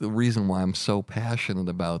think the reason why I'm so passionate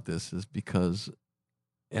about this is because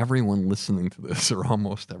everyone listening to this, or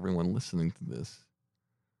almost everyone listening to this,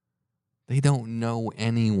 they don't know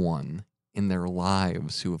anyone in their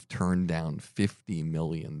lives who have turned down $50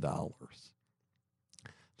 million.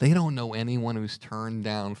 They don't know anyone who's turned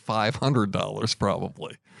down $500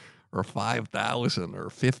 probably, or $5,000 or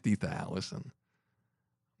 $50,000.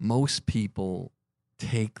 Most people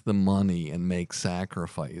take the money and make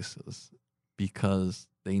sacrifices because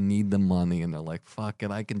they need the money and they're like, fuck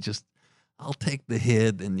it, I'll take the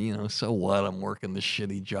hit and, so what? I'm working the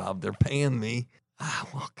shitty job. They're paying me.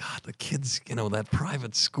 Well, God, the kids, that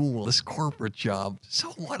private school, this corporate job. So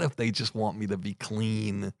what if they just want me to be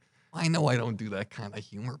clean? I know I don't do that kind of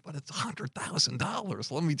humor, but it's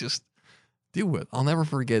 $100,000. Let me just do it. I'll never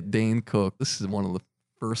forget Dane Cook. This is one of the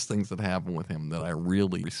first things that happened with him that I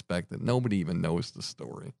really respected. Nobody even knows the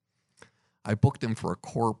story. I booked him for a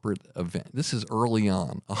corporate event. This is early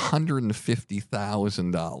on,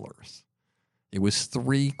 $150,000. It was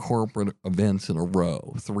 3 corporate events in a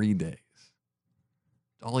row, 3 days.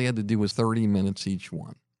 All he had to do was 30 minutes each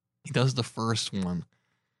one. He does the first one.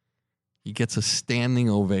 He gets a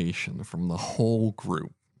standing ovation from the whole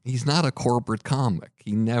group. He's not a corporate comic.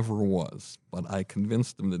 He never was, but I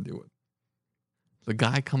convinced him to do it. The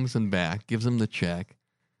guy comes in back, gives him the check,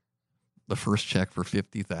 the first check for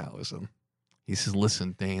 $50,000. He says,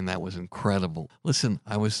 listen, Dane, that was incredible. Listen,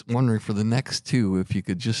 I was wondering for the next 2, if you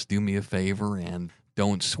could just do me a favor and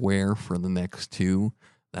don't swear for the next 2.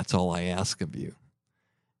 That's all I ask of you.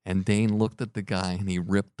 And Dane looked at the guy and he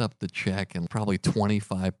ripped up the check in probably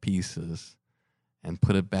 25 pieces and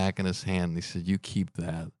put it back in his hand. He said, you keep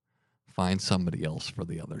that. Find somebody else for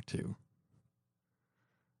the other 2.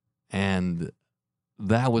 And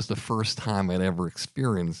that was the first time I'd ever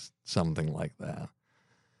experienced something like that.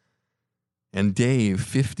 And Dave,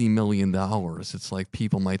 $50 million, it's like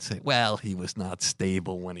people might say, well, he was not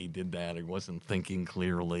stable when he did that. He wasn't thinking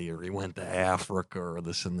clearly, or he went to Africa or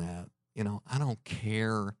this and that. I don't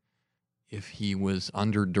care if he was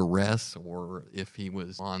under duress or if he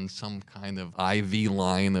was on some kind of IV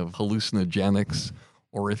line of hallucinogenics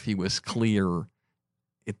or if he was clear.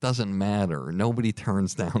 It doesn't matter. Nobody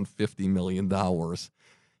turns down $50 million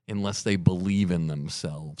unless they believe in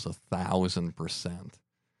themselves 1,000%.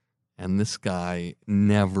 And this guy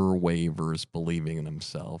never wavers believing in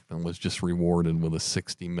himself and was just rewarded with a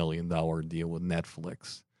 $60 million deal with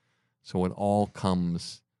Netflix. So it all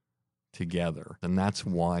comes together. And that's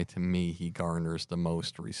why, to me, he garners the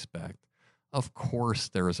most respect. Of course,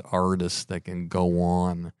 there's artists that can go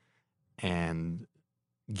on and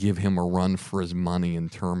give him a run for his money in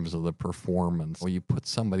terms of the performance. Or you put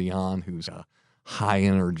somebody on who's a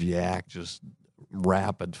high-energy act, just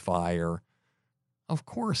rapid fire. Of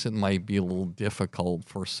course, it might be a little difficult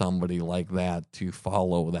for somebody like that to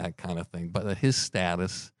follow that kind of thing. But at his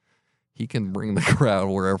status, he can bring the crowd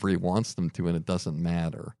wherever he wants them to, and it doesn't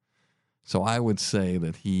matter. So I would say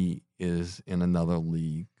that he is in another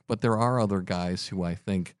league. But there are other guys who I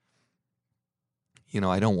think,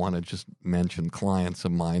 I don't want to just mention clients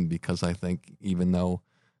of mine because I think even though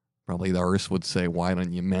probably the artist would say, why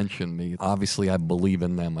don't you mention me? Obviously, I believe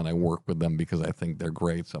in them and I work with them because I think they're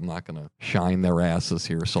great. So I'm not going to shine their asses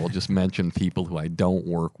here. So I'll just mention people who I don't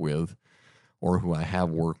work with or who I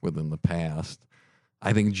have worked with in the past.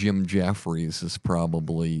 I think Jim Jeffries is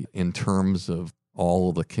probably, in terms of all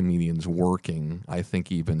of the comedians working, I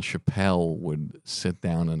think even Chappelle would sit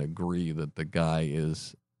down and agree that the guy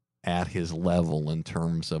is at his level in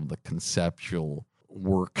terms of the conceptual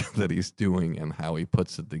work that he's doing and how he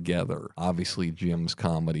puts it together. Obviously, Jim's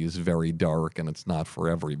comedy is very dark and it's not for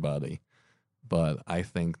everybody. But I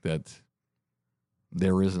think that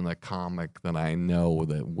there isn't a comic that I know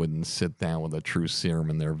that wouldn't sit down with a true serum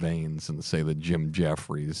in their veins and say that Jim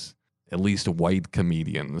Jeffries, at least white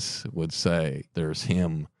comedians would say there's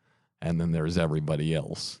him and then there's everybody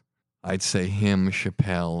else. I'd say him,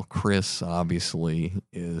 Chappelle, Chris obviously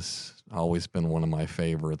is always been one of my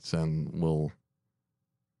favorites and will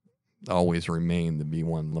always remain to be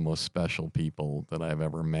one of the most special people that I've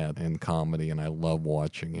ever met in comedy, and I love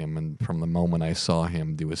watching him. And from the moment I saw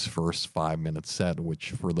him do his first 5-minute set, which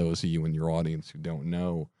for those of you in your audience who don't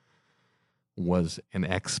know, was an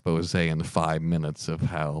expose in 5 minutes of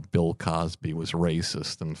how Bill Cosby was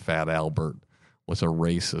racist and Fat Albert was a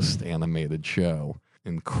racist animated show.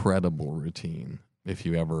 Incredible routine, if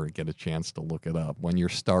you ever get a chance to look it up. When you're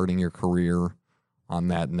starting your career, on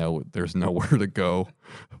that note, there's nowhere to go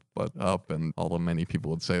but up, and although many people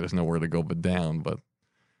would say there's nowhere to go but down, but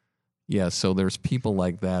yeah, so there's people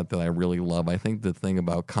like that I really love. I think the thing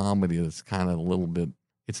about comedy that's kind of a little bit,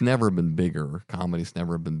 it's never been bigger. Comedy's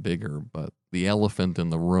never been bigger, but the elephant in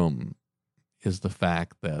the room is the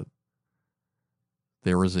fact that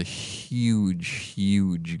there is a huge,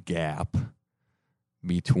 huge gap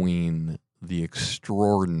between the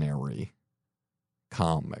extraordinary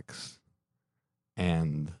comics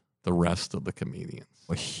and the rest of the comedians.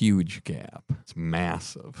 A huge gap. It's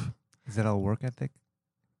massive. Is that all work ethic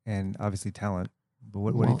and obviously talent? But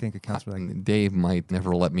what do you think accounts for that? Dave might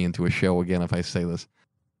never let me into a show again if I say this.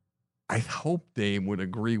 I hope Dave would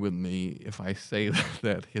agree with me if I say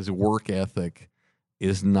that his work ethic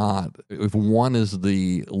is not, if 1 is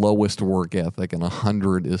the lowest work ethic and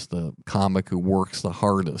 100 is the comic who works the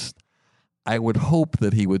hardest, I would hope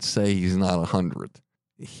that he would say he's not 100.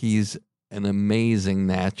 He's an amazing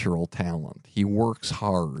natural talent. He works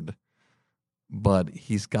hard, but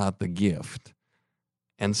he's got the gift.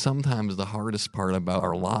 And sometimes the hardest part about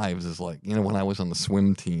our lives is like, when I was on the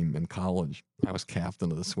swim team in college, I was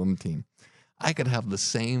captain of the swim team. I could have the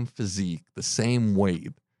same physique, the same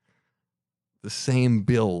weight, the same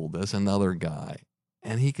build as another guy,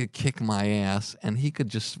 and he could kick my ass, and he could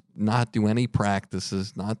just not do any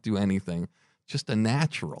practices, not do anything, just a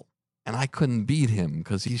natural. And I couldn't beat him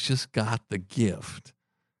because he's just got the gift,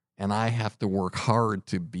 and I have to work hard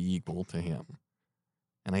to be equal to him,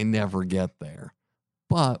 and I never get there.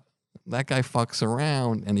 But that guy fucks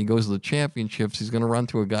around, and he goes to the championships. He's going to run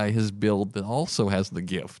to a guy his build that also has the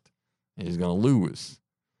gift, and he's going to lose.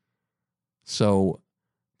 So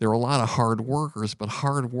there are a lot of hard workers, but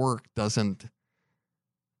hard work doesn't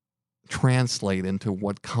translate into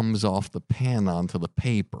what comes off the pen onto the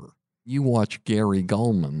paper. You watch Gary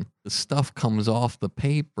Gulman, the stuff comes off the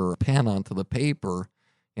paper, pen onto the paper,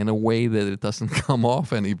 in a way that it doesn't come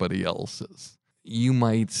off anybody else's. You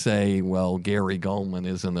might say, well, Gary Gulman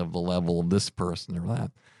isn't of the level of this person or that.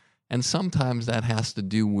 And sometimes that has to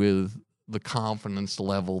do with the confidence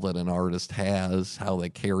level that an artist has, how they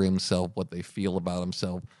carry himself, what they feel about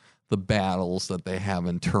himself, the battles that they have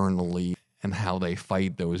internally, and how they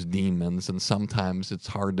fight those demons. And sometimes it's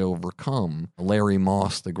hard to overcome. Larry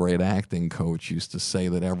Moss, the great acting coach, used to say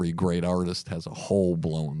that every great artist has a hole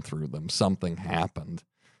blown through them. Something happened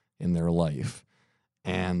in their life,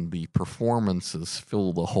 and the performances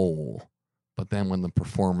fill the hole. But then when the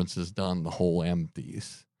performance is done, the hole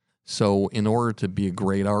empties. So in order to be a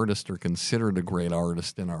great artist or considered a great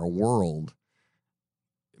artist in our world,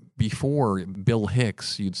 before Bill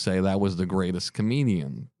Hicks, you'd say that was the greatest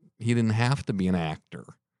comedian. He didn't have to be an actor.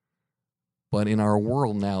 But in our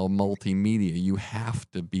world now, multimedia, you have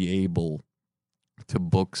to be able to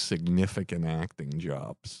book significant acting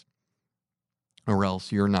jobs, or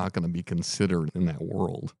else you're not going to be considered in that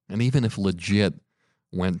world. And even if Legit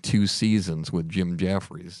went 2 seasons with Jim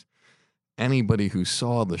Jeffries, anybody who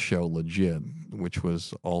saw the show Legit, which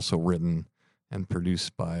was also written and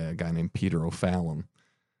produced by a guy named Peter O'Fallon,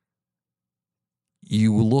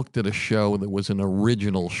 you looked at a show that was an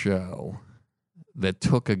original show that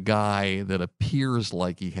took a guy that appears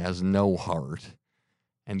like he has no heart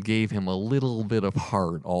and gave him a little bit of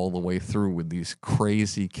heart all the way through with these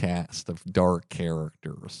crazy cast of dark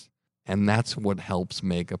characters. And that's what helps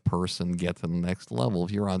make a person get to the next level.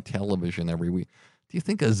 If you're on television every week, do you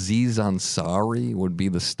think Aziz Ansari would be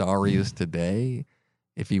the star he is today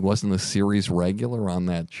if he wasn't a series regular on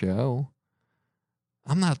that show?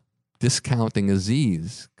 I'm not discounting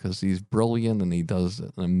Aziz because he's brilliant and he does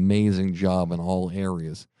an amazing job in all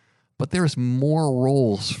areas. But there's more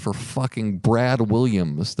roles for fucking Brad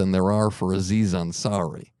Williams than there are for Aziz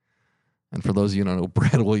Ansari. And for those of you who don't know,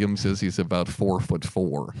 Brad Williams he's about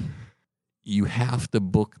 4'4". You have to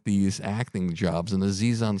book these acting jobs. And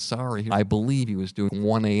Aziz Ansari, I believe he was doing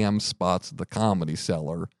 1 a.m. spots at the Comedy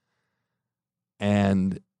Cellar.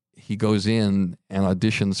 And he goes in and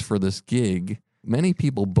auditions for this gig. Many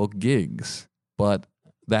people book gigs, but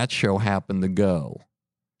that show happened to go.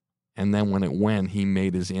 And then when it went, he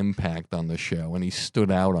made his impact on the show, and he stood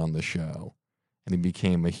out on the show, and he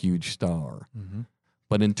became a huge star. Mm-hmm.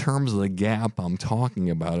 But in terms of the gap I'm talking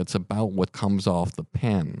about, it's about what comes off the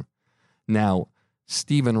pen. Now,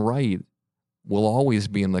 Stephen Wright will always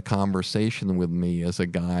be in the conversation with me as a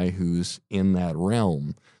guy who's in that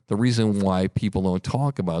realm. The reason why people don't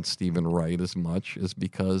talk about Stephen Wright as much is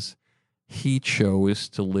because he chose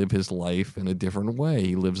to live his life in a different way.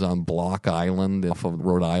 He lives on Block Island off of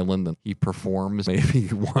Rhode Island, and he performs maybe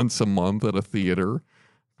once a month at a theater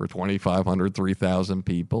for 2,500, 3,000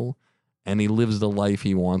 people, and he lives the life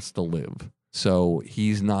he wants to live. So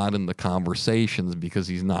he's not in the conversations because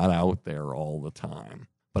he's not out there all the time.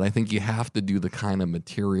 But I think you have to do the kind of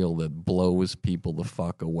material that blows people the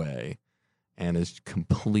fuck away and is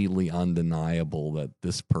completely undeniable that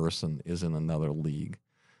this person is in another league.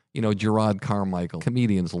 You know, Gerard Carmichael,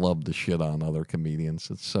 comedians love to shit on other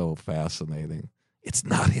comedians. It's so fascinating. It's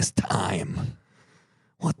not his time.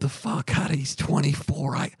 What the fuck? He's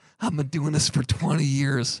 24. I've been doing this for 20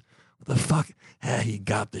 years. What the fuck? He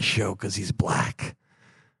got the show because he's black.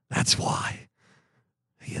 That's why.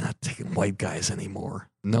 You're not taking white guys anymore.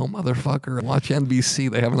 No, motherfucker. Watch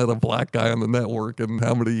NBC. They haven't had a black guy on the network in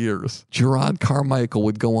how many years? Gerard Carmichael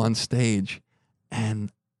would go on stage,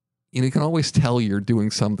 and you can always tell you're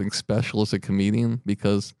doing something special as a comedian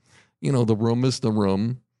because, the room is the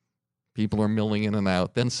room. People are milling in and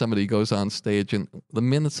out. Then somebody goes on stage, and the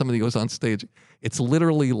minute somebody goes on stage, it's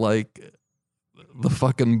literally like the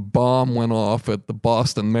fucking bomb went off at the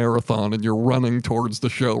Boston Marathon, and you're running towards the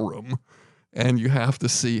showroom. And you have to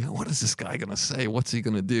see, what is this guy going to say? What's he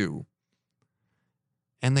going to do?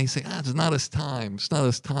 And they say, it's not his time. It's not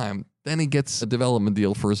his time. Then he gets a development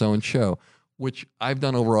deal for his own show, which I've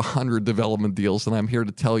done over 100 development deals, and I'm here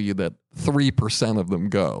to tell you that 3% of them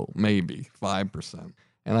go, maybe 5%.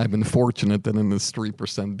 And I've been fortunate that in this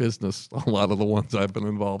 3% business, a lot of the ones I've been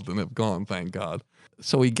involved in have gone, thank God.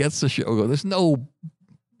 So he gets the show. There's no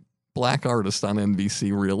black artist on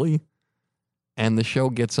NBC, really. And the show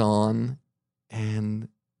gets on. And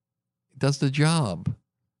he does the job.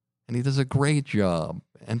 And he does a great job.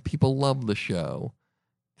 And people love the show.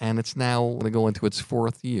 And it's now going to go into its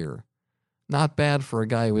 4th year. Not bad for a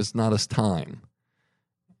guy who is not his time.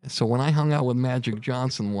 So when I hung out with Magic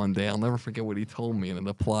Johnson one day, I'll never forget what he told me. And it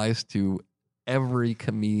applies to every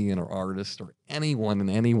comedian or artist or anyone in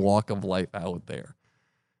any walk of life out there.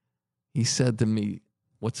 He said to me,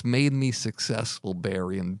 what's made me successful,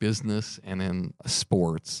 Barry, in business and in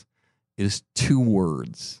sports is 2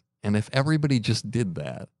 words. And if everybody just did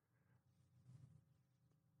that,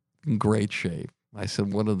 in great shape. I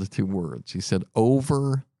said, what are the 2 words? He said,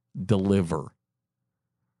 over-deliver.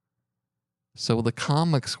 So the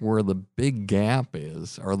comics where the big gap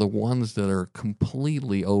is are the ones that are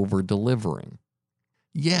completely over-delivering.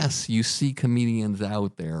 Yes, you see comedians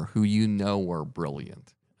out there who are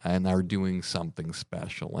brilliant and are doing something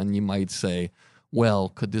special. And you might say, well,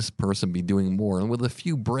 could this person be doing more? And with a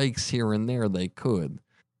few breaks here and there, they could.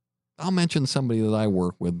 I'll mention somebody that I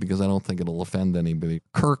work with because I don't think it'll offend anybody.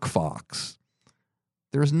 Kirk Fox.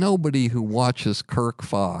 There's nobody who watches Kirk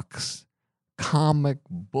Fox, comic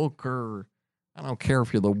booker. I don't care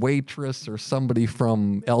if you're the waitress or somebody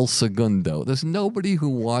from El Segundo. There's nobody who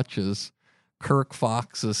watches Kirk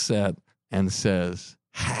Fox's set and says,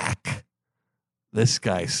 hack. This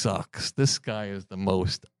guy sucks. This guy is the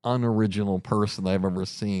most unoriginal person I've ever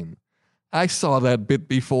seen. I saw that bit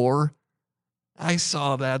before. I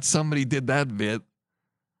saw that. Somebody did that bit.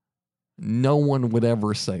 No one would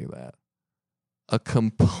ever say that. A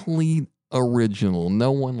complete original.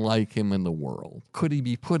 No one like him in the world. Could he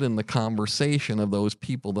be put in the conversation of those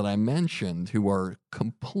people that I mentioned who are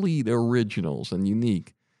complete originals and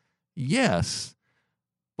unique? Yes.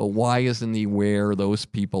 But why isn't he where those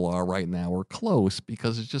people are right now or close?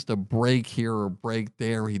 Because it's just a break here or break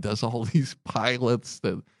there. He does all these pilots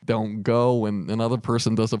that don't go, and another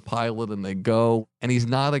person does a pilot and they go. And he's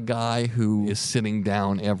not a guy who is sitting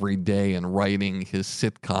down every day and writing his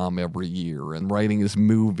sitcom every year and writing his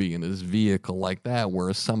movie in his vehicle like that,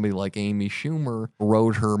 whereas somebody like Amy Schumer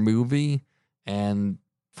wrote her movie and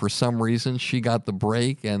for some reason, she got the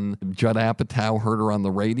break, and Judd Apatow heard her on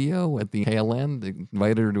the radio at the tail end,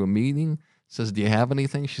 invited her to a meeting, says, do you have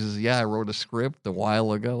anything? She says, yeah, I wrote a script a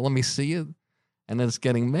while ago. Let me see it. And then it's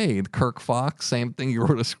getting made. Kirk Fox, same thing. He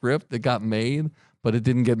wrote a script. It got made, but it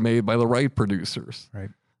didn't get made by the right producers. Right.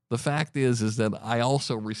 The fact is that I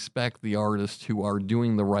also respect the artists who are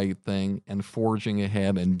doing the right thing and forging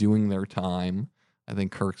ahead and doing their time. I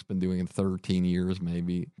think Kirk's been doing it 13 years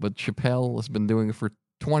maybe, but Chappelle has been doing it for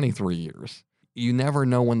 23 years. You never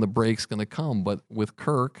know when the break's going to come, but with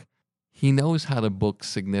Kirk, he knows how to book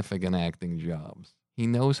significant acting jobs. He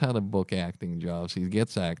knows how to book acting jobs. He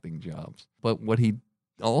gets acting jobs. But what he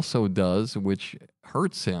also does, which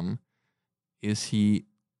hurts him, is he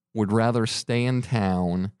would rather stay in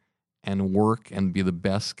town and work and be the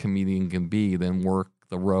best comedian can be than work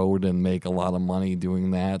the road and make a lot of money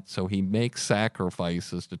doing that. So he makes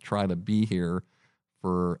sacrifices to try to be here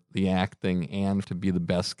for the acting and to be the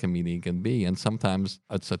best comedian can be. And sometimes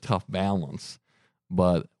it's a tough balance.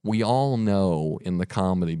 But we all know in the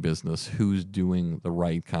comedy business who's doing the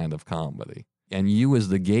right kind of comedy. And you as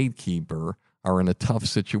the gatekeeper are in a tough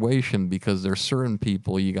situation because there's certain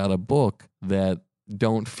people you got to book that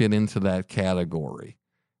don't fit into that category.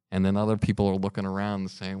 And then other people are looking around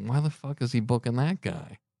and saying, why the fuck is he booking that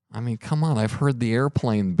guy? I mean, come on, I've heard the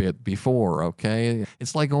airplane bit before, okay?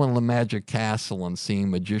 It's like going to the Magic Castle and seeing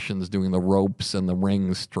magicians doing the ropes and the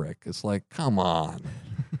rings trick. It's like, come on.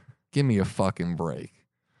 Give me a fucking break.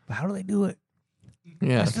 But how do they do it?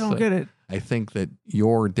 Yeah, I still don't get it. I think that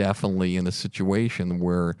you're definitely in a situation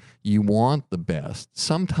where you want the best.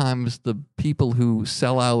 Sometimes the people who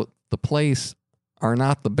sell out the place are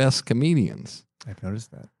not the best comedians. I've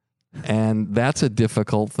noticed that. And that's a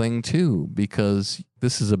difficult thing too, because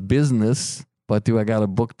this is a business, but do I got to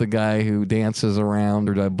book the guy who dances around,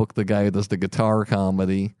 or do I book the guy who does the guitar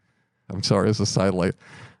comedy? I'm sorry, as a sidelight,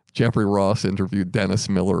 Jeffrey Ross interviewed Dennis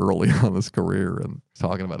Miller early on in his career and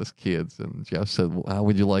talking about his kids. And Jeff said, well, how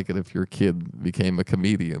would you like it if your kid became a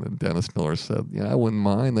comedian? And Dennis Miller said, yeah, I wouldn't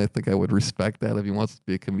mind. I think I would respect that if he wants to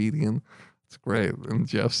be a comedian. It's great. And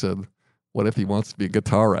Jeff said, what if he wants to be a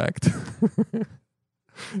guitar act?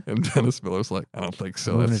 And Dennis Miller's like, I don't think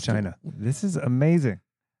so. Moving to China. This is amazing.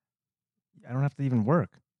 I don't have to even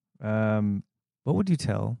work. What would you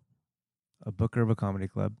tell a booker of a comedy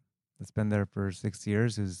club that's been there for 6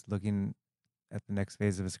 years, who's looking at the next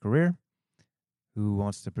phase of his career, who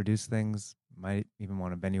wants to produce things, might even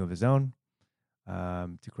want a venue of his own,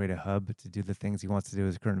 to create a hub to do the things he wants to do at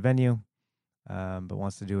his current venue, but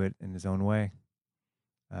wants to do it in his own way?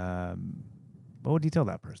 What would you tell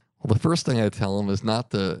that person? Well, the first thing I tell them is not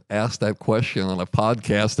to ask that question on a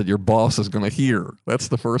podcast that your boss is going to hear. That's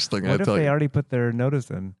the first thing I tell you. What if they already put their notice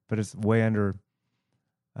in, but it's way under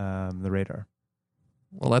the radar?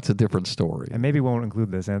 Well, that's a different story. And maybe won't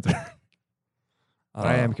include this answer. But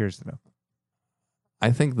I am curious to know.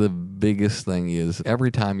 I think the biggest thing is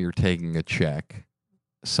every time you're taking a check,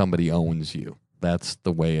 somebody owns you. That's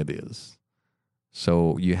the way it is.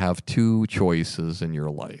 So you have two choices in your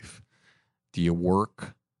life. Do you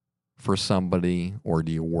work for somebody or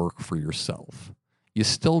do you work for yourself? You're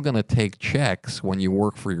still going to take checks when you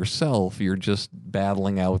work for yourself. You're just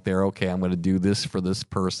battling out there, okay, I'm going to do this for this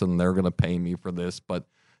person. They're going to pay me for this. But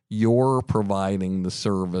you're providing the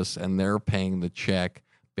service and they're paying the check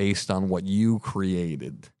based on what you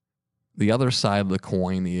created. The other side of the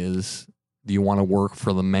coin is, do you want to work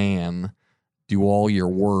for the man, do all your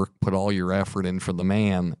work, put all your effort in for the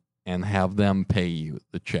man, and have them pay you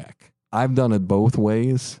the check? I've done it both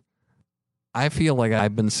ways. I feel like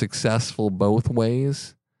I've been successful both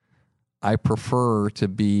ways. I prefer to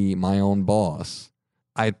be my own boss.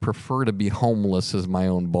 I'd prefer to be homeless as my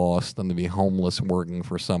own boss than to be homeless working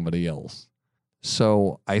for somebody else.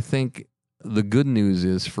 So I think the good news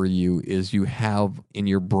is for you is you have in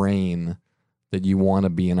your brain that you want to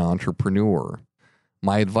be an entrepreneur.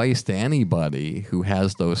 My advice to anybody who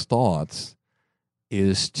has those thoughts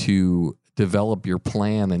is to develop your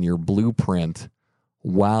plan and your blueprint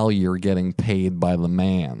while you're getting paid by the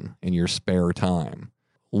man in your spare time.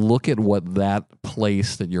 Look at what that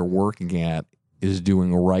place that you're working at is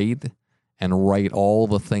doing right and write all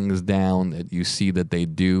the things down that you see that they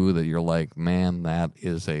do that you're like, man, that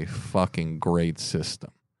is a fucking great system.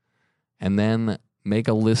 And then make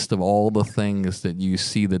a list of all the things that you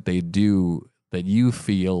see that they do that you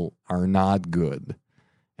feel are not good,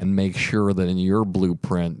 and make sure that in your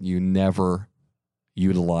blueprint you never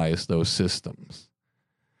utilize those systems.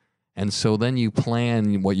 And so then you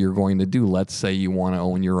plan what you're going to do. Let's say you want to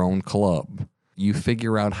own your own club. You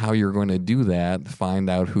figure out how you're going to do that, find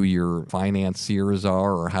out who your financiers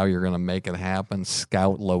are or how you're going to make it happen,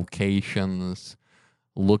 scout locations,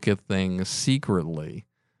 look at things secretly.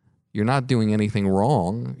 You're not doing anything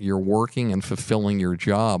wrong. You're working and fulfilling your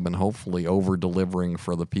job and hopefully over-delivering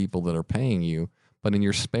for the people that are paying you. But in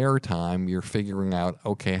your spare time, you're figuring out,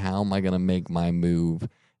 okay, how am I going to make my move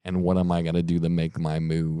and what am I going to do to make my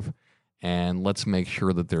move? And let's make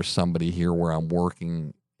sure that there's somebody here where I'm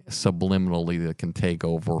working subliminally that can take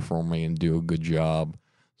over for me and do a good job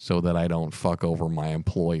so that I don't fuck over my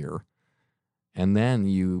employer. And then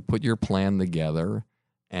you put your plan together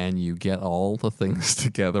and you get all the things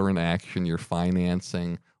together in action, your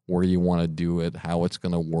financing, where you want to do it, how it's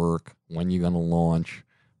going to work, when you're going to launch,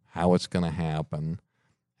 how it's going to happen.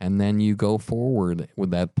 And then you go forward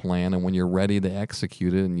with that plan, and when you're ready to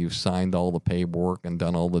execute it and you've signed all the paperwork and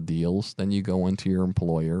done all the deals, then you go into your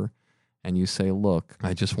employer and you say, look,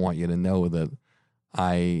 I just want you to know that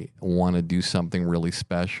I want to do something really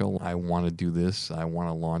special. I want to do this. I want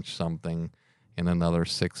to launch something in another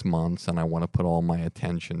 6 months, and I want to put all my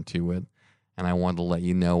attention to it. And I want to let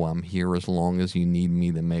you know I'm here as long as you need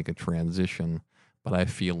me to make a transition. But I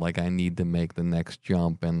feel like I need to make the next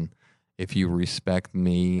jump. And if you respect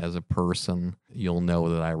me as a person, you'll know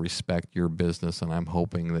that I respect your business, and I'm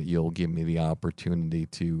hoping that you'll give me the opportunity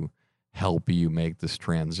to help you make this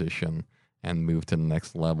transition and move to the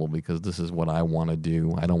next level, because this is what I want to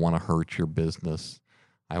do. I don't want to hurt your business.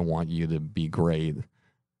 I want you to be great,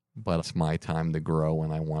 but it's my time to grow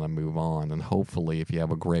and I want to move on. And hopefully if you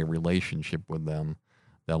have a great relationship with them,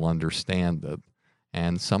 they'll understand it.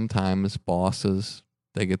 And sometimes bosses,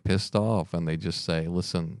 they get pissed off and they just say,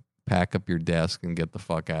 listen, pack up your desk and get the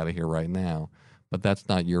fuck out of here right now. But that's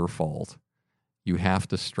not your fault. You have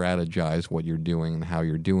to strategize what you're doing and how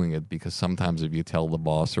you're doing it, because sometimes if you tell the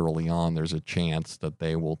boss early on, there's a chance that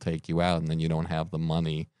they will take you out and then you don't have the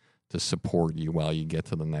money to support you while you get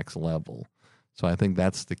to the next level. So I think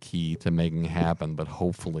that's the key to making it happen, but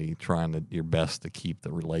hopefully trying your best to keep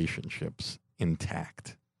the relationships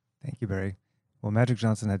intact. Thank you, Barry. Well, Magic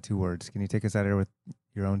Johnson had 2 words. Can you take us out of here with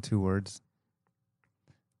your own 2 words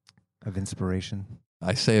of inspiration?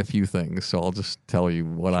 I say a few things, so I'll just tell you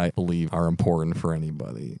what I believe are important for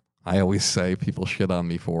anybody. I always say, people shit on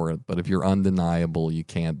me for it, but if you're undeniable, you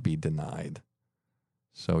can't be denied.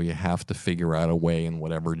 So you have to figure out a way in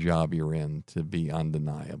whatever job you're in to be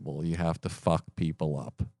undeniable. You have to fuck people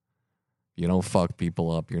up. If you don't fuck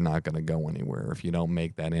people up, you're not going to go anywhere. If you don't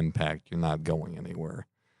make that impact, you're not going anywhere.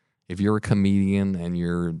 If you're a comedian and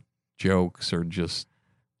your jokes are just,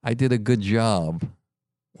 I did a good job,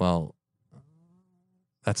 well,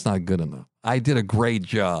 that's not good enough. I did a great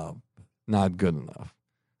job, not good enough.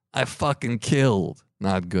 I fucking killed,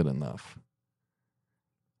 not good enough.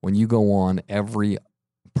 When you go on, every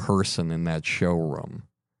person in that showroom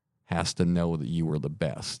has to know that you were the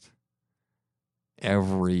best.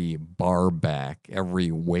 Every bar back,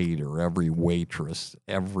 every waiter, every waitress,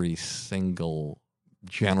 every single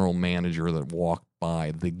general manager that walked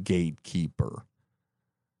by, the gatekeeper,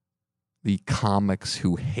 the comics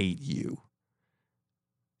who hate you,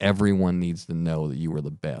 everyone needs to know that you were the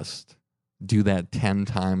best. Do that 10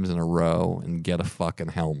 times in a row and get a fucking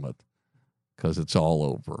helmet, because it's all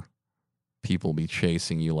over. People be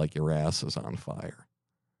chasing you like your ass is on fire.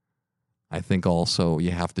 I think also you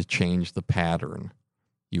have to change the pattern.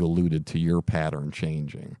 You alluded to your pattern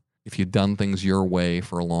changing. If you've done things your way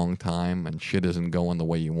for a long time and shit isn't going the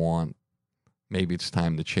way you want, maybe it's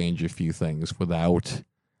time to change a few things without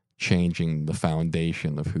changing the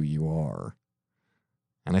foundation of who you are.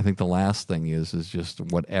 And I think the last thing is just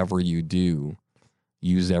whatever you do,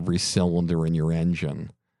 use every cylinder in your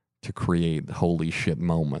engine to create holy shit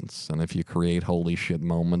moments. And if you create holy shit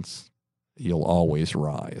moments, you'll always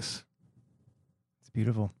rise. It's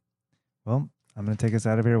beautiful. Well, I'm going to take us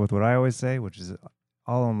out of here with what I always say, which is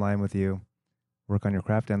all in line with you. Work on your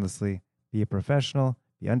craft endlessly. Be a professional.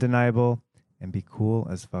 Be undeniable. And be cool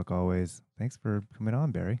as fuck always. Thanks for coming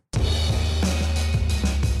on, Barry.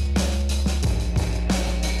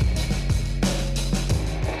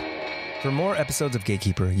 For more episodes of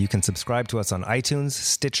Gatekeeper, you can subscribe to us on iTunes,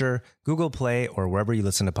 Stitcher, Google Play, or wherever you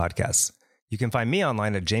listen to podcasts. You can find me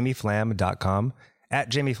online at jamieflam.com,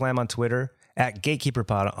 at jamieflam on Twitter, at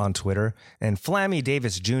GatekeeperPod on Twitter, and Flammy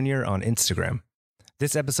Davis Jr. on Instagram.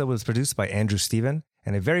 This episode was produced by Andrew Steven,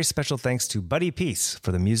 and a very special thanks to Buddy Peace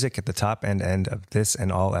for the music at the top and end of this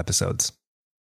and all episodes.